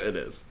 It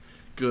is.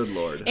 Good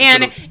lord.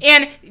 And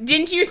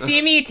didn't you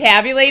see me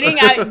tabulating?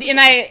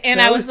 I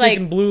I was was like,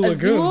 thinking Blue Lagoon.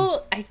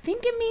 Azul, I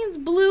think it means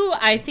blue.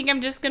 I think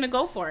I'm just gonna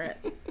go for it.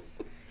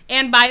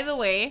 And by the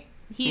way,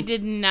 he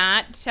did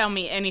not tell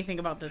me anything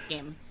about this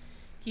game.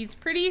 He's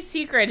pretty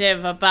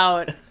secretive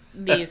about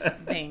these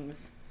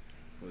things.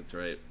 That's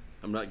right.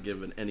 I'm not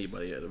giving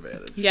anybody an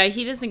advantage. Yeah,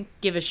 he doesn't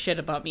give a shit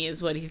about me,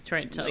 is what he's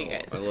trying to tell you No,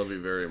 guys. I love you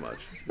very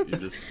much.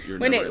 You're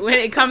When never.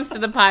 it comes to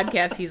the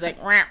podcast, he's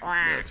like, wah,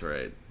 wah. That's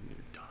right.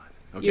 You're done.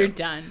 Okay. You're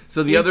done.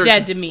 So the You're other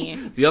dead to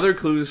me. The other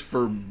clues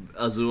for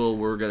Azul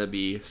were going to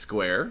be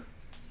square,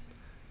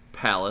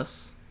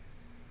 palace,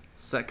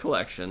 set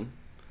collection,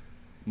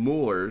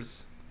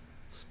 moors,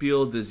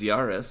 Spiel des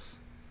Jahres,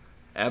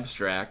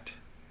 abstract,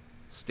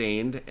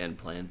 stained, and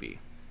plan B.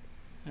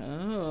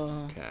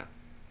 Oh. Okay.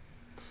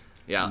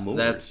 Yeah, Moors.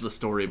 that's the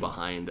story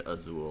behind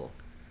Azul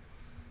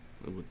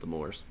with the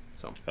Moors.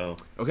 So, Oh.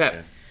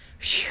 okay.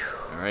 Phew.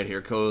 All right, here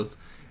goes.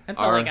 That's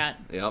all I got.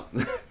 Yep.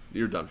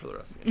 You're done for the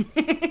rest of the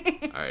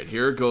game. All right,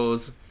 here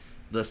goes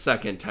the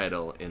second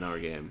title in our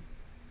game.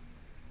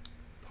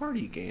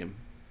 Party game.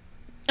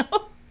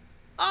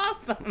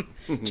 Awesome.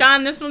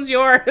 John, this one's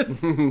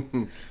yours.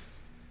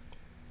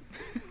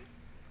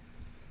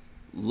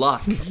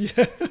 Luck.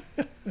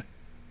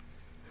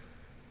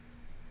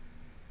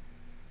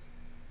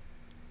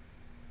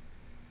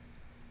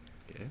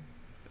 Okay.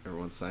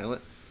 Everyone's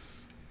silent.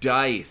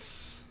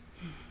 Dice.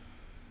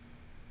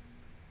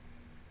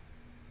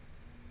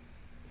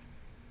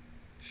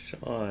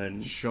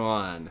 Sean.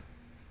 Sean.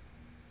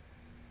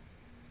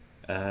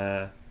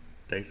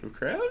 Dice of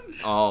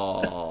Crowns?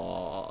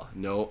 Oh,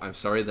 no, I'm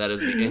sorry. That is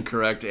the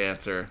incorrect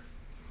answer.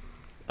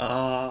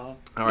 Ah.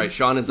 All right,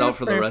 Sean is out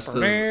for the rest of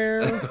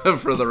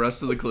for the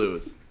rest of the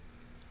clues.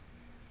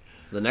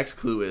 The next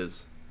clue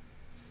is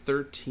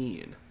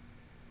 13.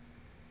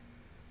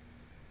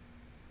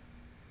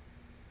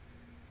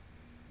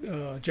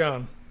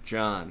 John.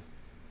 John.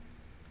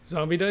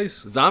 Zombie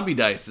dice. Zombie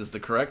dice is the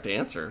correct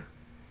answer.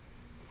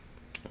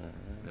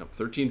 Yep,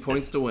 13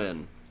 points to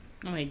win.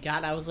 Oh my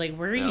god, I was like,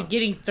 where are Yeah. you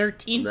getting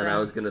 13 Then from? I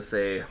was gonna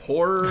say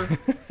horror,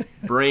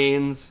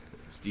 brains,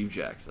 Steve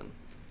Jackson,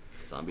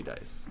 zombie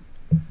dice.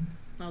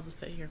 I'll just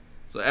sit here.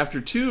 So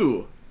after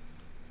 2,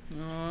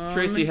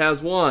 Tracy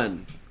has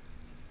 1.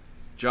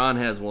 John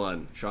has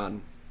 1.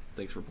 Sean,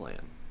 thanks for playing.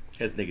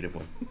 Has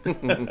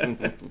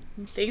 -1.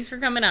 Thanks for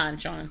coming on,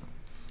 Sean.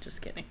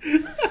 Just kidding.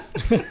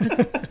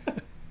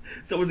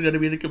 Someone's gonna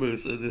be the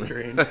caboose of this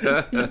train.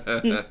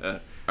 All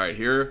right,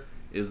 here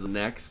is the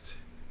next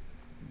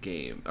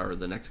game, or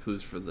the next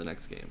clues for the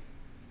next game.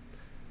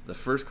 The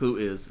first clue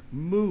is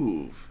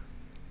move.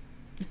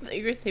 I thought you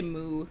were going to say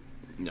moo.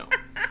 No.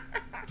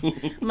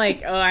 I'm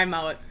like, oh, I'm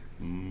out.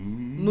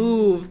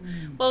 Move.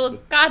 Well,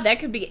 God, that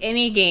could be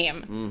any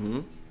game. Mm-hmm.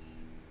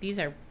 These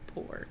are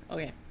poor.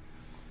 Okay.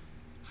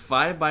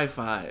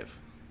 5x5.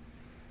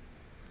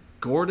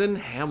 Gordon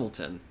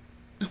Hamilton.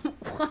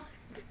 What?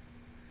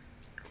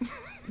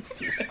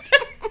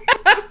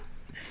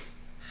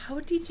 How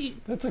did you...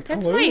 That's a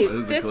That's clue. my,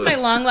 is a that's clue. my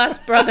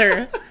long-lost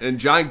brother. And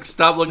John,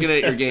 stop looking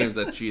at your games.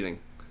 That's cheating.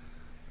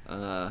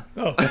 Oh,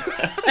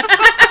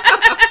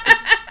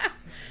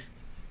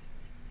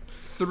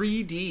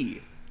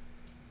 3D.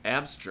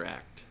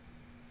 Abstract.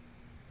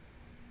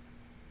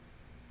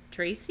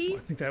 Tracy? I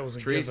think that was a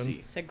Tracy.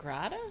 given.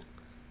 Sagrada?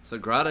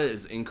 Sagrada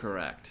is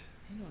incorrect.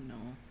 I don't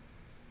know.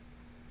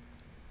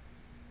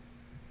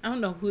 I don't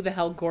know who the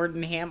hell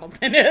Gordon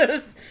Hamilton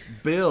is.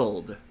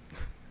 Build.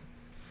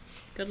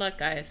 Good luck,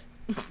 guys.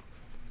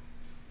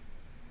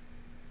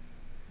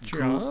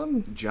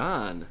 John?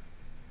 John.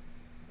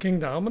 King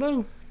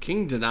Domino?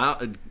 King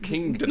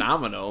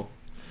Domino.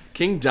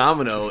 King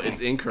Domino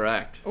is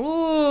incorrect. Ooh.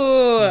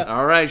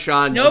 All right,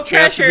 Sean. No your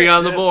chance to pressure. be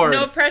on the board.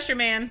 No pressure,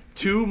 man.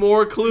 2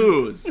 more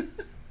clues.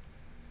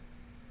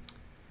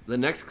 The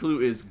next clue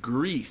is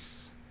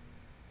Greece.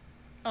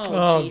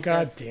 Oh, Jesus.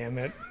 God damn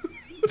it.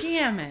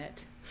 Damn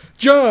it.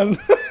 John!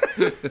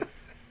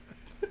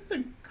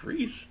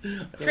 Grease.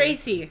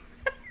 Tracy.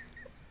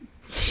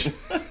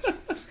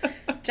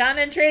 John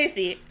and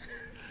Tracy.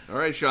 All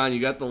right, Sean, you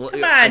got the.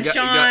 Come on, you got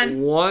Sean.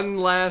 one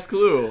last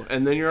clue,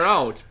 and then you're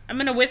out. I'm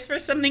gonna whisper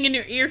something in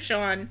your ear,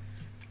 Sean.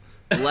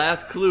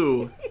 Last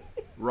clue,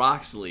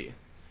 Roxley.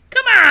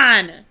 Come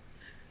on.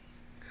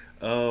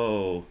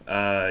 Oh,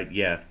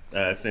 yeah,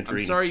 Santorini. I'm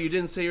sorry you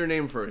didn't say your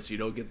name first. You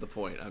don't get the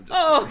point. I'm just.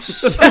 Oh,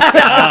 shut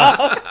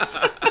up.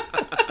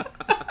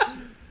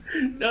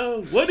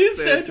 No, what is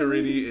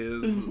Santorini Santorini?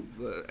 is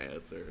the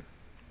answer.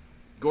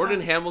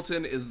 Gordon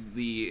Hamilton is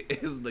the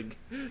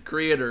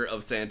creator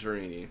of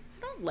Santorini.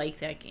 I don't like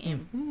that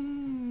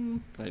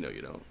game. I know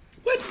you don't.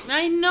 What?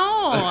 I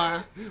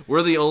know.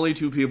 We're the only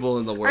two people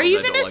in the world. Are you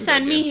that don't gonna like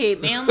send that me game.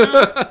 hate mail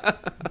now?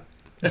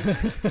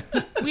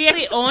 We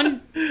actually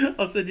owned.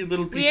 I'll send you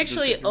little pieces. We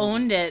actually of Santorini.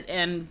 owned it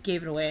and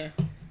gave it away.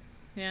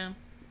 Yeah.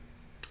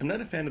 I'm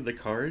not a fan of the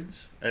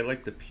cards. I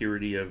like the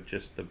purity of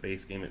just the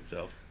base game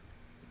itself.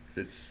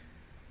 'Cause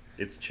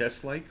it's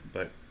chess-like,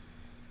 but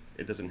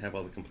it doesn't have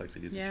all the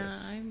complexities Yeah. of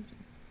chess.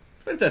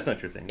 But that's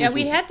not your thing. Yeah.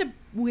 We had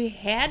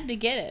to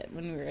get it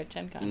when we were at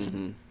TenCon.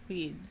 Mm-hmm.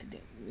 We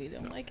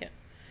don't like it.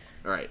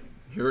 All right.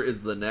 Here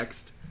is the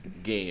next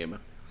game.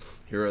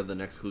 Here are the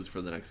next clues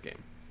for the next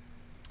game.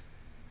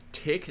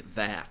 Take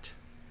that.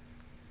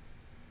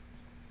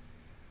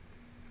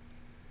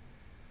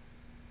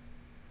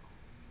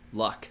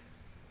 Luck.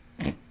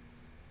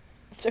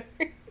 Sorry.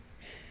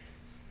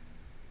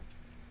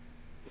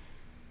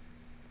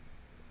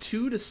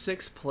 2 to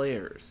 6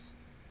 players.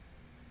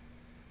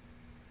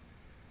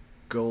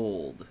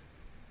 Gold.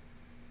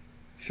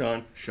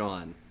 Sean,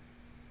 Sean.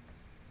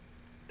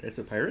 Dice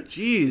of Pirates?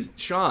 Jeez,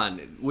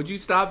 Sean, would you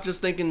stop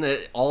just thinking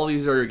that all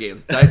these are your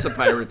games? Dice of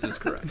Pirates is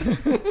correct.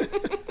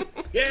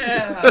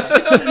 Yeah!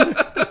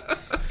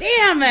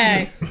 Damn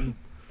it!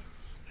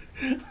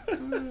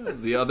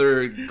 The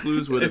other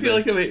clues would I have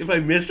feel been... like if I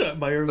miss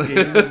my own game,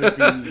 it would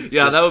be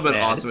Yeah, just that would have been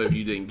sad. awesome if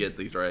you didn't get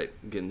these right.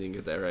 Didn't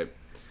get that right.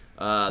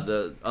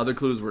 The other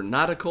clues were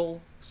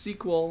nautical,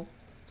 sequel,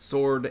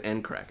 sword,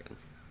 and kraken.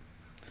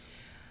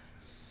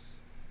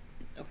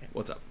 Okay.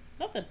 What's up?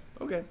 Nothing.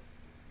 Okay.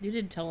 You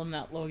did tell him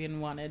that Logan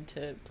wanted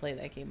to play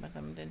that game with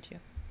him, didn't you?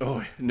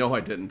 Oh, no, I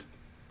didn't.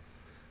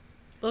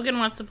 Logan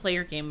wants to play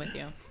your game with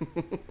you.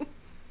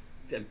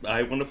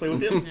 I want to play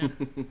with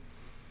him.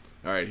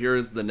 All right, here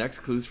is the next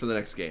clues for the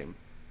next game.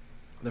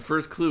 The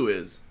first clue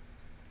is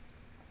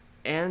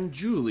Anne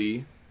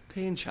Julie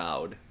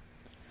Painchild.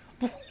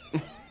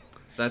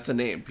 That's a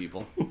name,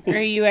 people. Are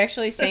you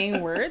actually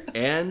saying words?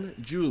 Anne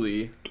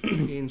Julie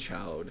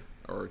Painchild.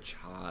 Or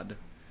Chad.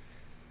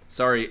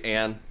 Sorry,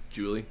 Anne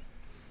Julie.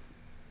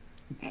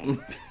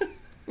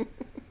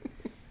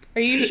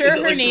 Are you sure Is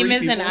it her like name three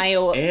isn't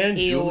people? And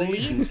Julie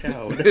Aioli?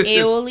 Cowd.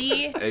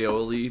 Aioli?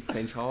 Aioli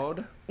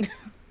Painchild.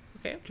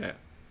 Okay. Okay.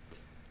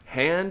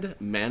 Hand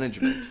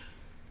management.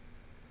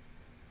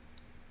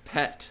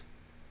 Pet.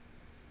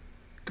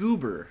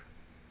 Goober.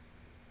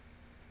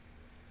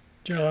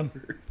 John,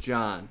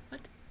 John.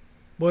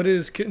 what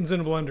is Kittens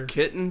in a Blender?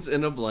 Kittens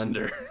in a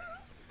blender.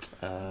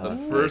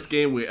 The first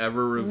game we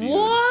ever reviewed.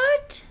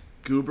 What?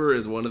 Goober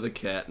is one of the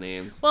cat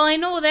names. Well, I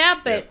know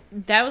that, but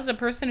that was a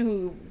person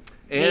who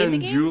made the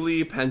And game?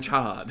 Julie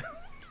Panchad.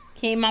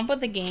 Came up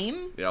with the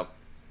game? Yep.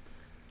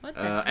 What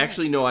the heck?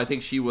 Actually, no. I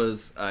think she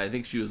was.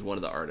 One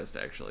of the artists.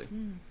 Actually,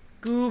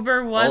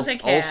 Goober was a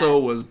cat. Also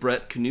was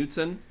Brett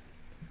Knutson.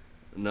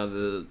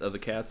 Another of the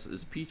cats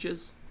is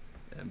Peaches,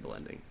 and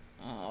Blending.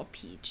 Oh,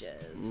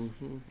 Peaches.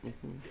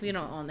 We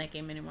don't own that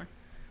game anymore.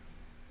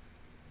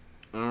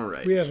 All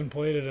right. We haven't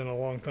played it in a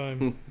long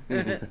time.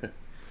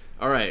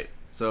 All right.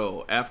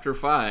 So after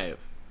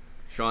 5,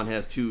 Sean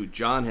has 2,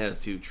 John has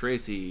 2,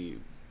 Tracy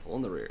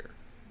pulling the rear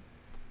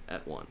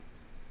at 1.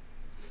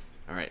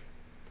 All right.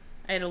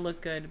 I had to look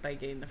good by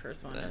getting the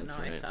first one, and That's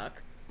now I right.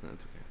 suck.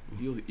 That's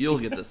okay. You'll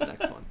get this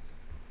next one.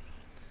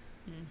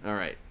 All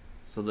right.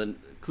 So the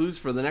clues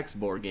for the next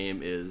board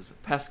game is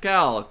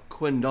Pascal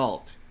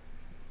Quindalt.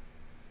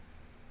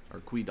 Or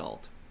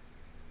Quidalt.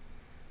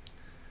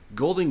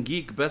 Golden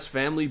Geek Best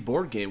Family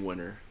Board Game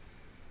winner.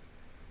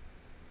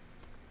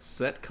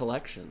 Set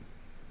collection.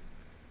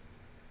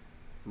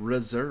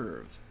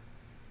 Reserve.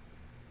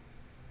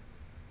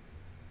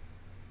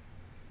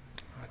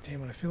 Oh,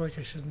 damn it, I feel like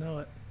I should know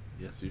it.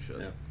 Yes, you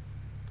should. Yeah.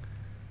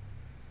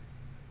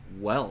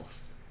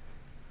 Wealth.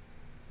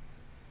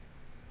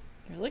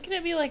 You're looking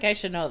at me like I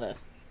should know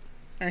this,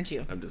 aren't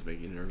you? I'm just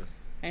making you nervous.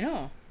 I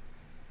know.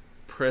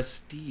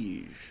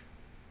 Prestige.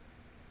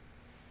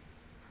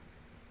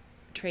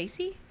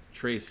 Tracy?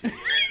 Tracy.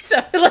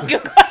 Sounded like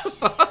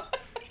a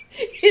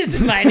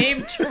Is my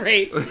name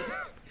Tracy?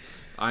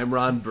 I'm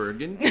Ron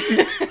Bergen.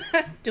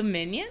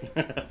 Dominion?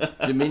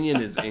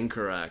 Dominion is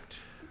incorrect.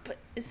 But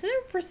is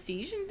there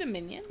prestige in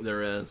Dominion?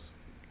 There is.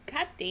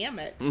 God damn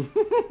it. God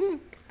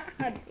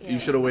damn You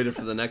should have waited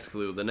for the next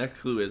clue. The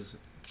next clue is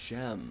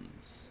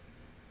gems.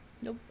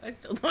 Nope, I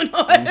still don't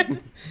know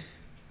it.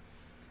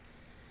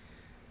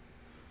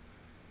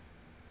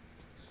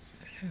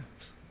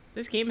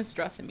 This game is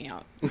stressing me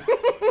out.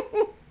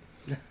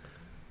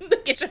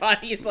 Look at Sean,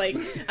 he's like,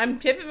 I'm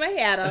tipping my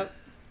hat up.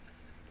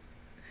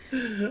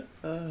 The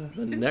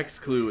next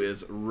clue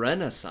is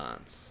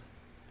Renaissance.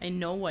 I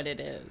know what it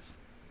is.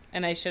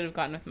 And I should have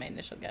gone with my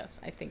initial guess.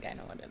 I think I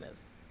know what it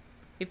is.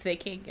 If they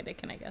can't get it,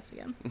 can I guess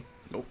again?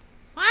 Nope.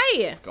 Why?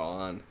 It's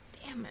gone.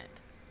 Damn it.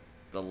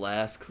 The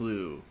last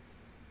clue.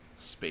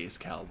 Space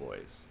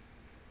Cowboys.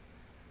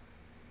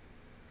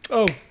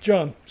 Oh,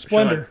 John.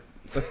 Splendor.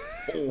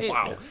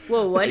 Wow.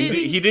 Well, what did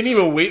He didn't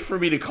even wait for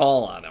me to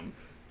call on him.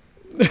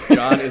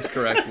 John is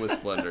correct with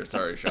Splendor.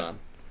 Sorry, Sean.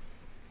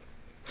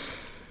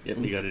 Yep,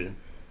 you got it in.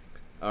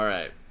 All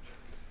right.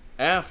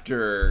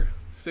 After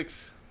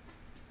 6,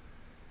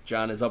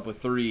 John is up with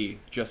 3.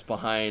 Just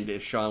behind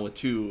is Sean with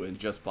 2, and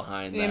just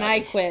behind that And I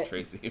is quit.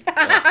 Tracy.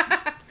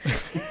 Yeah.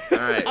 All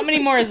right. How many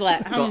more is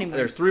left? How So many more?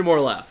 there's 3 more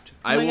left.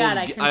 Oh my God,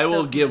 I can I will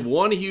still- give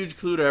one huge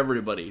clue to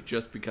everybody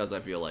just because I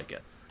feel like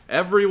it.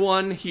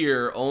 Everyone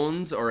here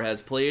owns or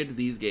has played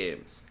these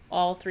games.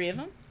 All 3 of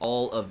them?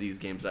 All of these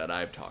games that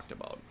I've talked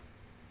about.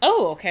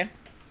 Oh, okay.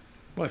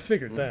 Well, I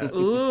figured that.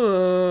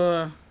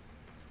 Ooh.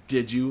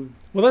 Did you?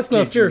 Well, that's not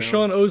Did you fair. know?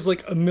 Sean owes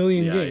like a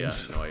million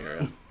games. Yeah, no, I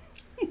hear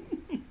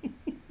it.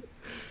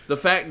 The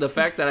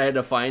fact that I had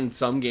to find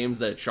some games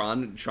that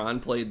Sean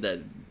played that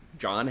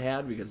John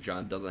had because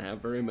John doesn't have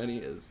very many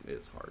is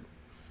hard.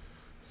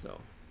 So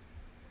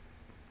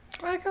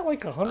I got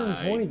like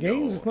 120 I games.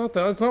 know. It's not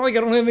that. It's not like I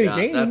don't have any yeah,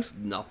 games. that's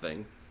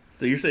nothing.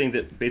 So you're saying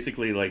that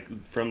basically,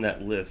 like, from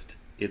that list,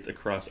 it's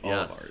across all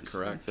Yes, of ours.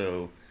 correct.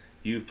 So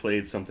you've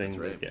played something. That's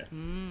right. That,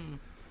 yeah.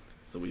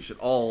 So we should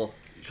all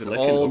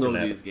Collection know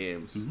overlap. these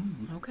games.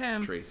 Okay.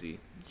 Tracy,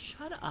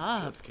 Shut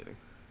up. just kidding.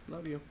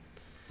 Love you.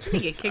 I'm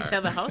gonna get kicked out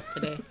of the house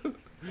today.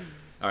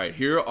 All right,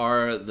 here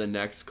are the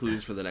next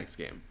clues for the next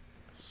game.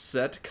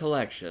 Set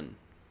collection.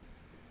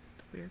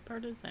 The weird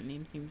part is that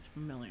name seems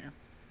familiar.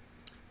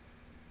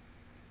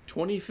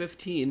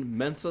 2015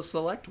 Mensa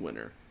Select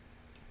winner.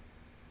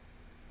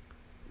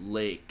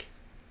 Lake.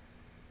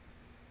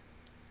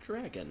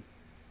 Dragon.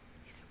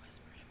 You could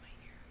whisper it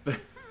in my ear.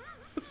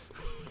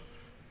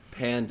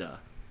 Panda.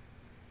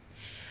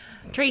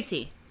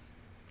 Tracy.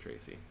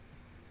 Tracy.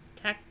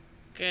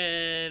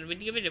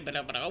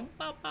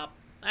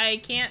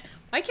 I can't.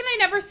 Why can I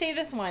never say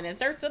this one? It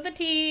starts with a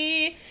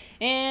T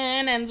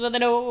and ends with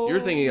an O. You're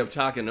thinking of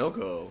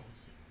Takanoko.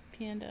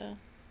 Panda.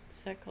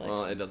 Set collection.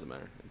 Well, it doesn't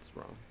matter. It's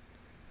wrong.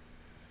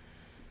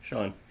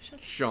 Sean,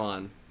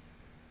 Sean.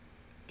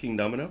 King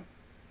Domino.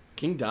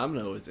 King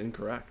Domino is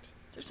incorrect.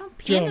 There's no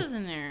Joe. pandas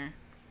in there.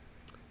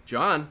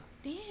 John.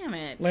 Damn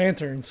it.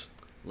 Lanterns.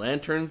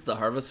 Lanterns, the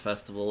Harvest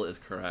Festival is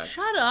correct.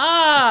 Shut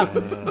up.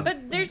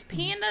 But there's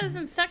pandas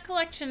and set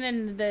collection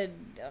and the.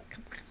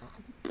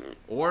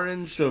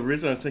 Orange. So the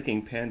reason I was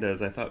thinking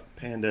pandas, I thought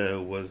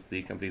Panda was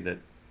the company that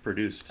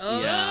produced. Oh.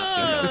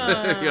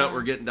 Yeah. Yeah,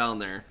 we're getting down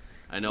there.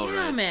 I know,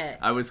 Damn right? it.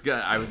 I was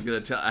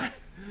gonna tell.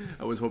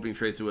 I was hoping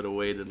Tracy would have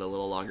waited a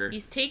little longer.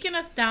 He's taking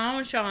us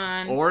down,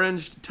 Sean.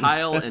 Orange,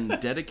 Tile, and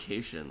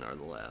Dedication are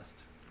the last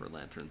for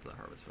Lanterns, the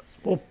Harvest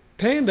Festival. Well,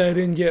 Panda I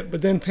didn't get,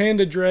 but then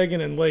Panda, Dragon,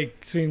 and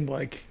Lake seemed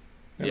like.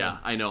 Yeah,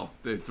 I know.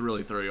 They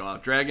really throw you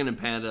off. Dragon and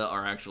Panda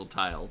are actual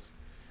tiles.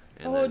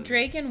 And Oh, then-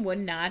 Dragon would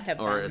not have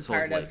Or been it's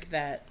almost part like- of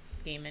that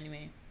game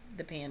anyway.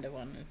 The panda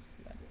one is.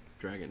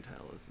 Dragon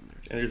tile is in there.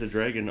 And there's a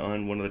dragon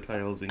on one of the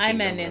tiles in I King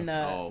meant Domino. in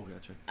the. Oh,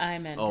 gotcha. I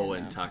meant. Oh,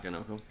 in and the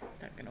Takanoko.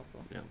 Takanoko.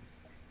 Yeah,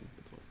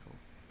 that's what it's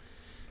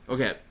called.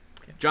 Okay,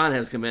 John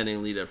has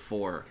commanding lead at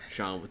 4.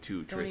 Sean with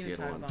 2. Don't Tracy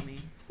even at talk 1. about me.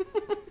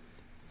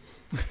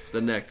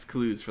 The next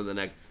clues for the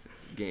next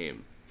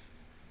game.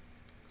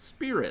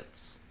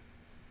 Spirits.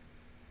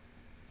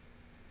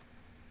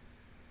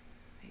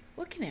 Wait,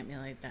 what can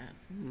emulate that?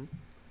 Mm-hmm.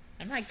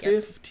 I'm not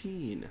guessing.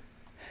 15.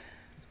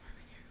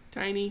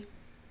 Tiny.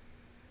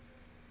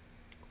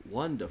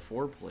 1 to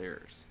 4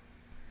 players.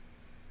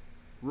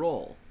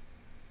 Roll.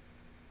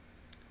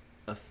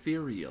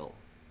 Ethereal.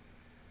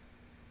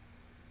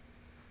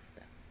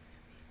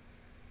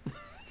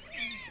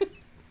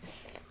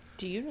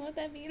 Do you know what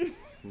that means?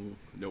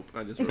 Nope,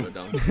 I just wrote it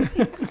down.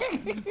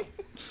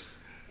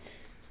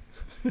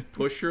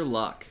 Push your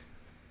luck.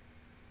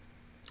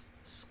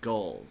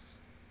 Skulls.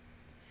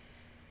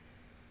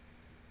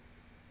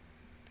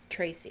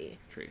 Tracy.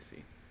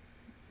 Tracy.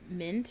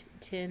 Mint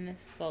tin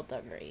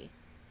skullduggery.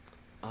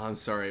 Oh, I'm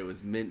sorry, it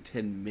was Mint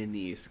 10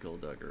 Mini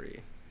Skullduggery.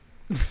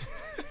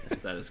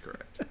 That is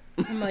correct.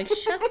 I'm like,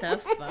 shut the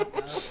fuck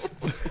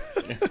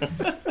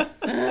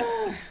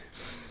up.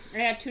 I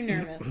got too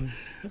nervous.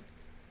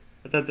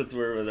 I thought that's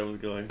where that was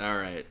going. All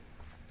right.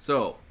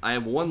 So, I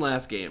have one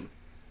last game.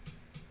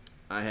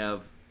 I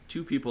have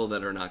 2 people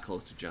that are not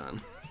close to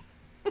John.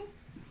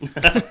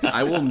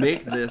 I will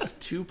make this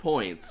 2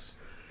 points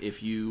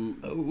if you.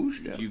 Oh,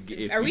 snap. If you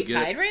if Are you we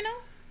get- tied right now?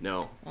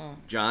 No. Oh.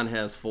 John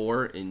has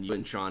 4, and you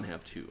and Sean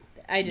have 2.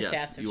 I just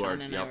Yes, asked if you Sean are-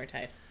 and I yep. were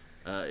tied.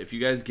 If you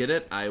guys get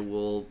it, I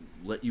will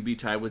let you be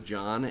tied with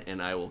John,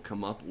 and I will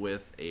come up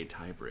with a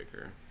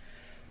tiebreaker.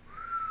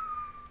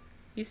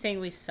 He's saying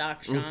we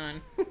suck,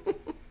 Sean.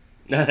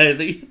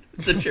 the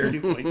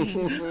charity points.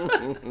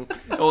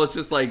 Oh, it's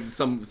just like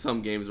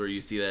some games where you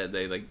see that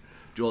they like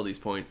do all these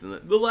points, and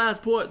the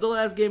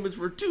last game is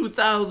for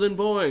 2,000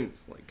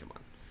 points. Like, come on,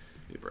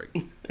 give me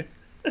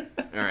a break.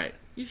 All right,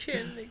 You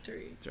shared the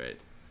victory. that's right.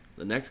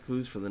 The next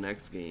clues for the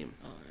next game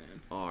Oh,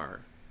 man. are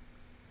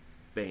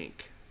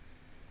bank,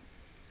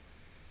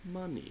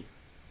 money,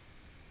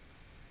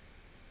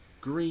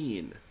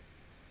 green,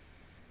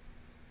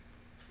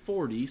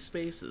 40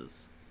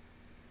 spaces.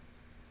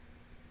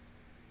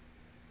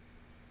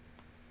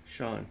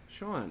 Sean.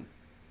 Sean.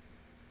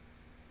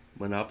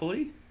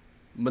 Monopoly?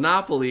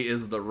 Monopoly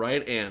is the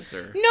right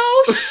answer.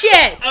 No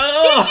shit!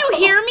 Did you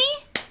hear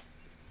me?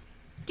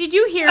 Did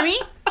you hear me?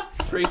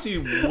 Tracy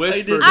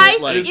whispered I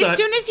it like as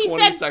soon as he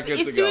 20 said seconds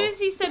as ago. soon as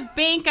he said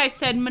bank, I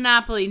said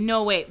Monopoly.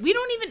 No wait, we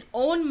don't even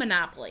own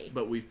Monopoly.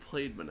 But we've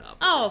played Monopoly.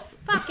 Oh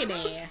fucking a!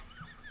 He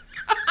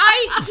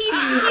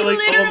Like,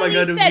 literally oh my god,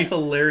 it would said be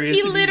hilarious.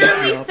 he if you literally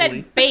got Monopoly.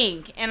 said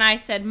bank, and I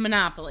said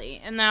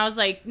Monopoly, and I was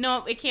like,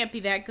 no, it can't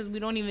be that because we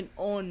don't even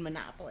own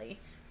Monopoly.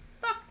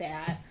 Fuck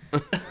that.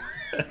 God,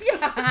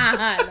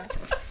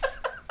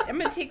 I'm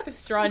gonna take the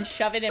straw and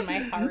shove it in my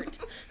heart.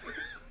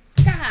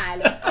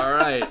 God, All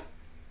right.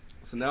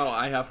 So now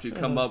I have to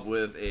come up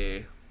with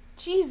a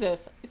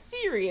Jesus,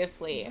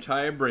 seriously.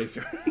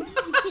 tiebreaker.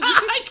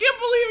 I can't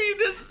believe you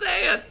didn't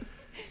say it.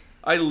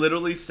 I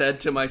literally said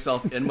to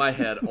myself in my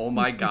head, "Oh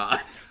my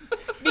god."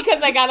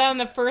 Because I got it on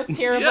the first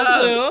terrible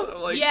Yes.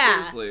 clue. Like,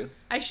 yeah, seriously.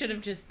 I should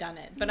have just done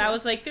it, but I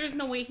was like, "There's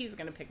no way he's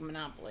gonna pick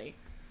Monopoly."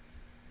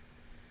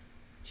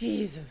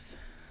 Jesus,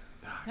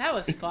 that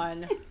was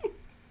fun.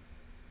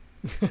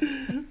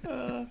 40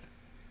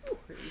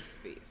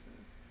 spaces.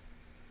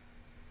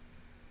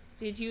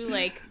 Did you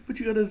like? But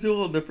you got a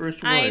Zool in the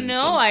first one. I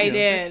know I you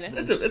did.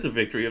 That's a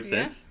victory of Yeah.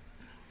 sense.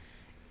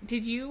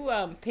 Did you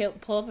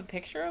pull up a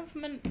picture of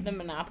the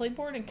Monopoly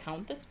board and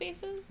count the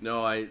spaces?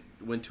 No, I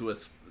went to a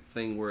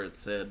thing where it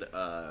said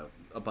a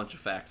bunch of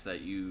facts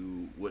that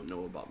you wouldn't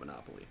know about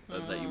Monopoly,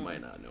 that you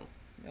might not know.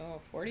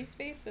 Oh, 40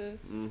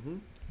 spaces. Mm-hmm.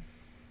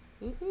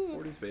 Woohoo.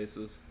 40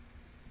 spaces.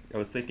 I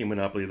was thinking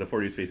Monopoly, the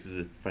 40 spaces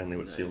is finally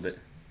what Nice. sealed it.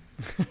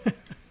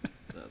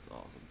 That's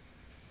awesome.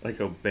 Like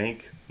a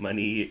bank,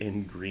 money,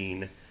 and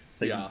green.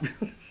 Like, Yeah.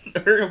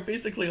 they're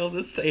basically all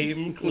the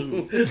same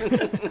clue.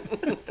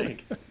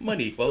 Bank,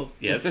 money, well,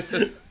 yes.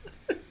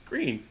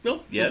 Green,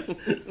 well, yes.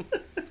 Yep.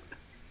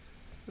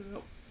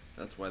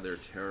 That's why they're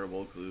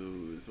terrible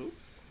clues.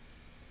 Oops.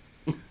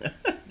 What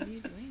are you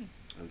doing?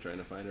 I'm trying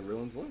to find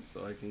everyone's list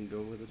so I can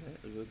go with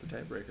the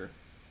tiebreaker.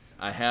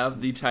 I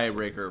have the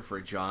tiebreaker for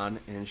John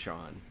and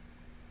Sean.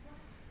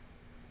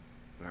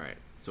 All right.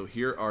 So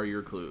here are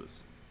your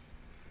clues.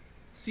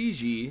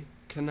 CG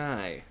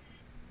Kanai.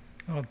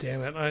 Oh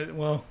damn it!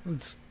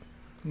 It's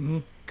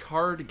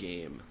Card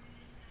game.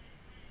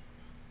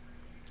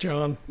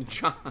 John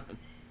John.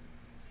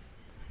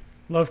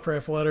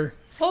 Lovecraft letter.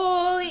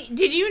 Holy!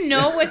 Did you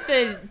know what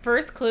the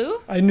first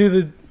clue? I knew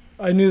the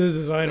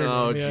designer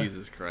Oh, name. Yeah.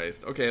 Jesus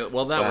Christ. Okay,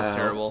 well that was Wow.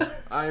 terrible.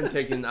 I'm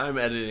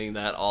editing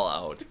that all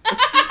out.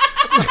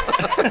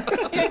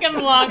 It took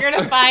him longer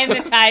to find the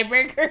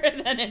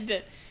tiebreaker than it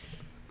did.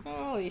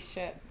 Holy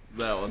shit!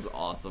 That was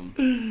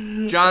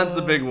awesome. John's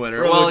the big winner.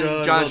 brother Well,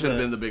 John, John well should have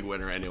done. been the big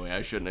winner anyway.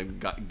 I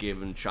shouldn't have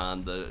given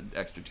Sean the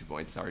extra 2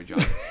 points. Sorry,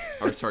 John.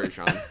 Or sorry,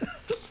 Sean.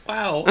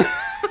 Wow.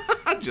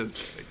 I'm just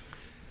kidding.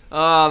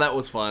 Oh, that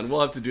was fun.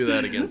 We'll have to do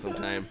that again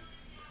sometime.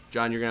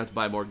 John, you're gonna have to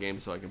buy more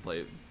games so I can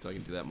play. So I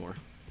can do that more.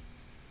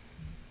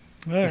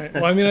 All right.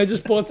 Well, I mean, I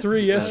just bought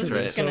 3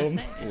 yesterday, right. so Gonna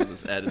say. We'll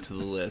just add it to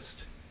the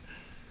list.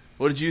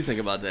 What did you think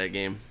about that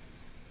game?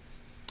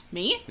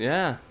 Me?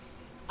 Yeah.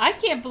 I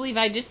can't believe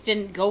I just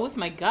didn't go with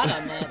my gut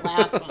on that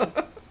last one.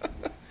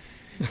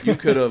 You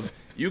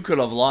could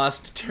have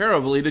lost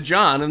terribly to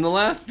John in the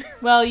last.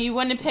 Well, you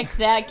wouldn't have picked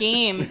that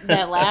game,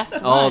 that last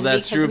one. Oh,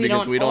 that's true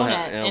because we don't own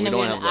have. it. Yeah, and we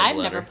don't again, have Love I've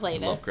Letter. never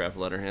played it. Lovecraft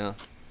Letter. Yeah,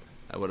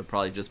 I would have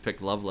probably just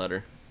picked Love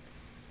Letter.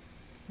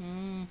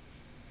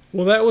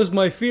 well, that was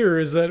my fear,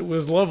 is that it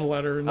was Love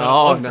Letter, not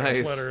Oh, Lovecraft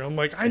nice. Letter. I'm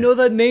like, I know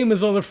that name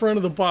is on the front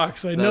of the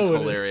box. I know That's it is.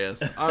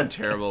 hilarious. I'm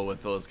terrible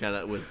with those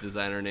with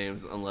designer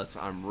names unless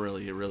I'm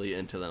really really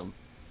into them.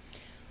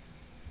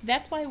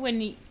 That's why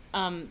when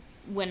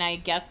I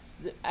guessed,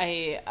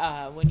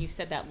 when you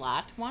said that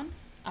lot one,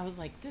 I was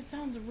like, this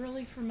sounds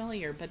really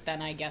familiar, but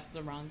then I guessed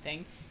the wrong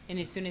thing. And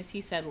as soon as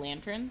he said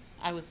lanterns,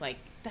 I was like,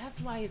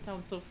 that's why it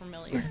sounds so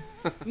familiar.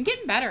 I'm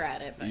getting better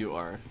at it. But You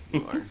are.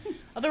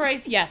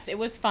 otherwise, yes, it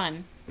was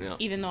fun, Yeah.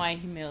 even though I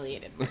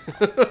humiliated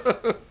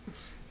myself.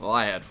 Well,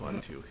 I had fun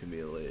too,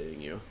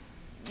 humiliating you.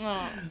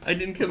 Oh, I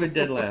didn't come in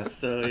dead last,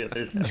 so yeah,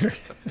 there's that.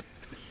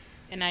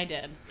 and I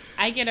did.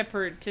 I get a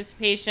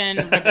participation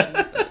ribbon.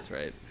 That's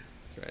right.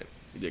 That's right.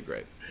 You did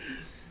great.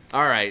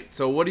 All right.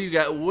 So what do you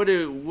got? What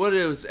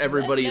does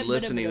everybody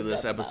listening to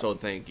this episode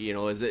think? You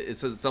know, is it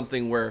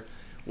something where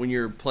when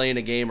you're playing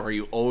a game, are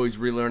you always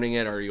relearning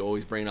it? Or are you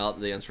always bringing out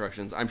the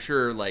instructions? I'm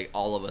sure like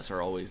all of us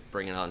are always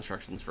bringing out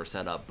instructions for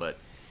setup, but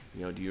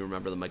you know, do you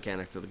remember the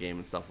mechanics of the game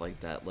and stuff like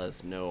that? Let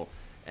us know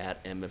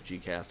at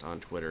MFGcast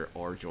on Twitter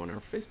or join our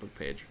Facebook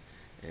page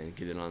and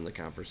get in on the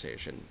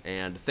conversation.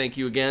 And thank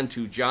you again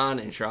to John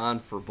and Sean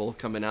for both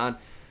coming on.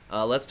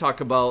 Let's talk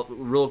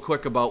real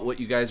quick about what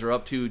you guys are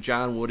up to.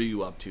 John, what are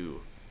you up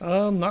to?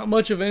 Not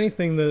much of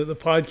anything. The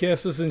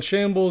podcast is in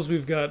shambles.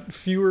 We've got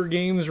fewer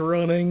games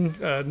running.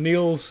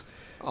 Neil's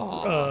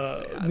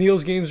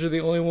games are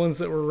the only ones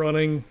that we're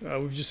running.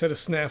 We've just had a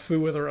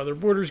snafu with our Other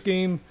Borders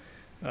game.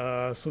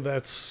 So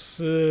that's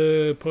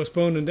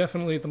postponed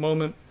indefinitely at the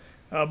moment.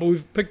 But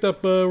we've picked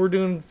up, we're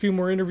doing a few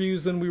more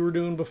interviews than we were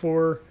doing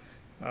before.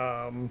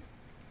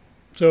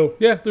 So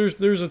yeah,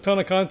 there's a ton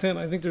of content.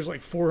 I think there's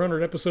like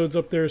 400 episodes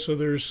up there. So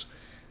there's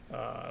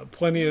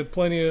plenty of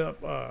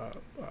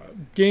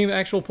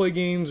actual play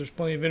games. There's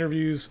plenty of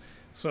interviews.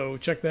 So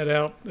check that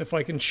out. If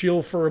I can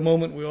chill for a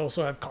moment, we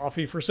also have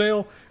coffee for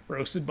sale,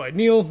 roasted by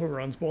Neil, who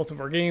runs both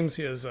of our games.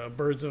 He has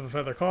Birds of a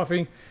Feather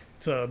coffee.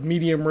 It's a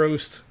medium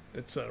roast.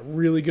 It's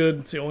really good.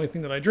 It's the only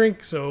thing that I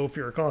drink. So if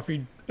you're a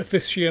coffee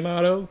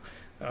aficionado,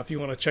 if you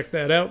want to check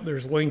that out,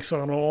 there's links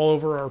on all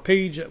over our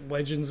page at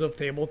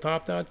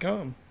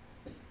legendsoftabletop.com.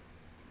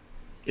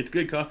 It's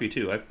good coffee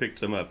too. I've picked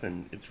some up,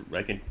 and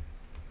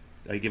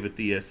I give it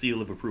the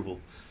seal of approval.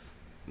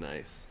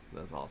 Nice.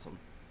 That's awesome.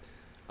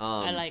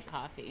 I like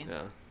coffee.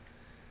 Yeah.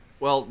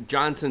 Well,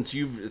 John, since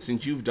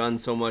you've done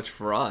so much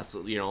for us,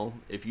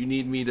 if you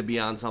need me to be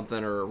on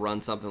something or run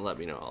something, let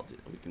me know.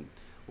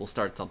 We'll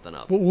start something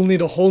up. But we'll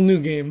need a whole new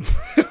game.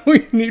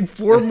 We need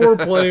 4 more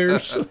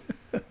players.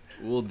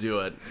 We'll do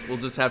it. We'll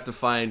just have to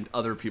find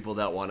other people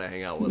that want to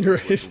hang out with us,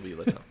 Right. which will be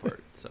the tough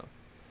part. So,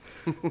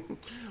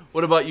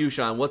 what about you,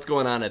 Sean? What's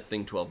going on at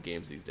Think 12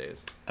 Games these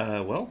days?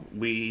 Well,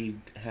 we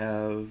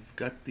have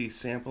got the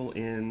sample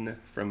in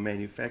from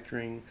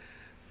manufacturing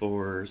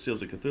for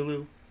Seals of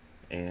Cthulhu,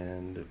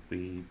 and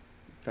we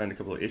found a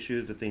couple of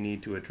issues that they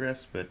need to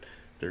address, but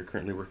they're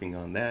currently working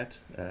on that.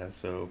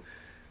 So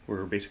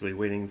we're basically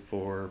waiting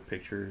for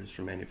pictures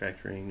from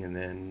manufacturing, and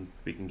then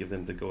we can give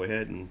them the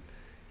go-ahead and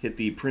hit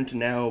the print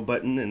now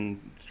button and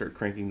start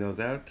cranking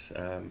those out.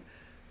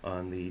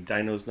 On the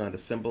Dinos Not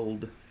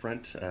Assembled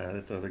front,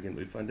 that's another game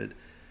we funded.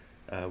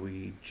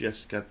 We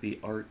just got the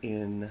art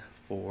in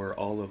for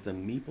all of the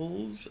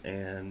meeples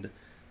and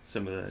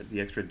some of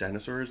the extra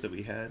dinosaurs that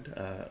we had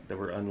that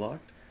were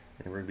unlocked,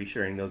 and we're going to be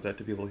sharing those out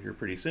to people here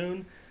pretty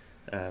soon.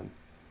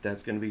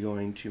 That's going to be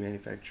going to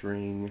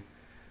manufacturing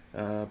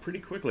pretty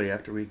quickly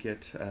after we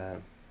get...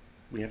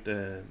 we have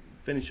to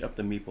finish up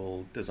the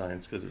meeple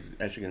designs because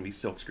they're actually going to be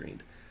silk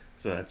screened.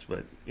 So that's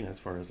what, as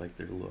far as like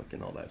their look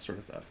and all that sort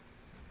of stuff.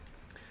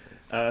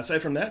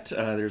 Aside from that,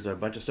 there's a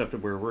bunch of stuff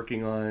that we're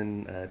working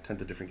on,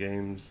 tons of different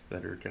games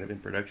that are kind of in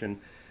production.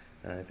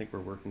 I think we're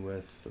working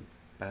with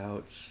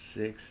about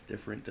 6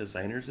 different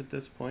designers at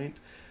this point.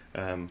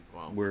 Wow.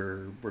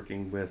 We're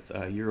working with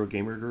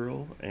Eurogamer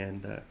Girl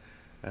and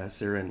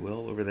Sarah and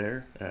Will over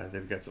there.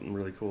 They've got something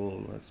really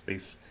cool, a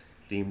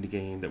space-themed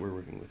game that we're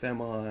working with them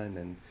on,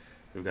 and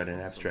we've got an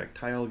abstract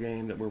tile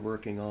game that we're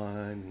working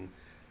on. And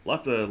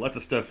lots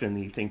of stuff in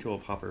the Thing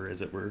 12 hopper, as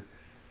it were.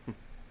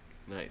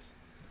 Nice.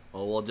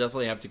 Well, we'll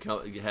definitely have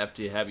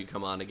to have you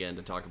come on again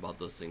to talk about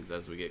those things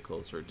as we get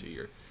closer to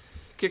your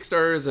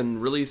Kickstarters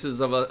and releases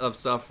of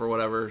stuff or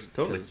whatever.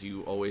 Totally. Because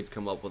you always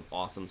come up with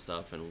awesome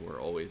stuff, and we're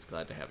always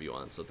glad to have you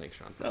on. So thanks,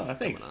 Sean, for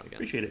Thanks. coming on again.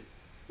 Appreciate it.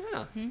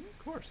 Yeah, of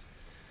course.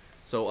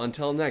 So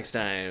until next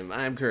time,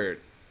 I'm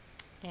Kurt.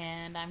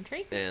 And I'm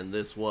Tracy. And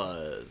this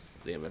was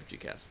the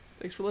MFG Cast.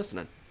 Thanks for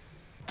listening.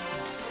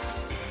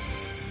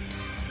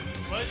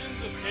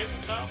 Legends of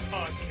Tabletop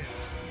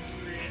Podcast.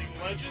 Creating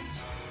legends,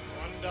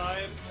 one die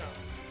at a time.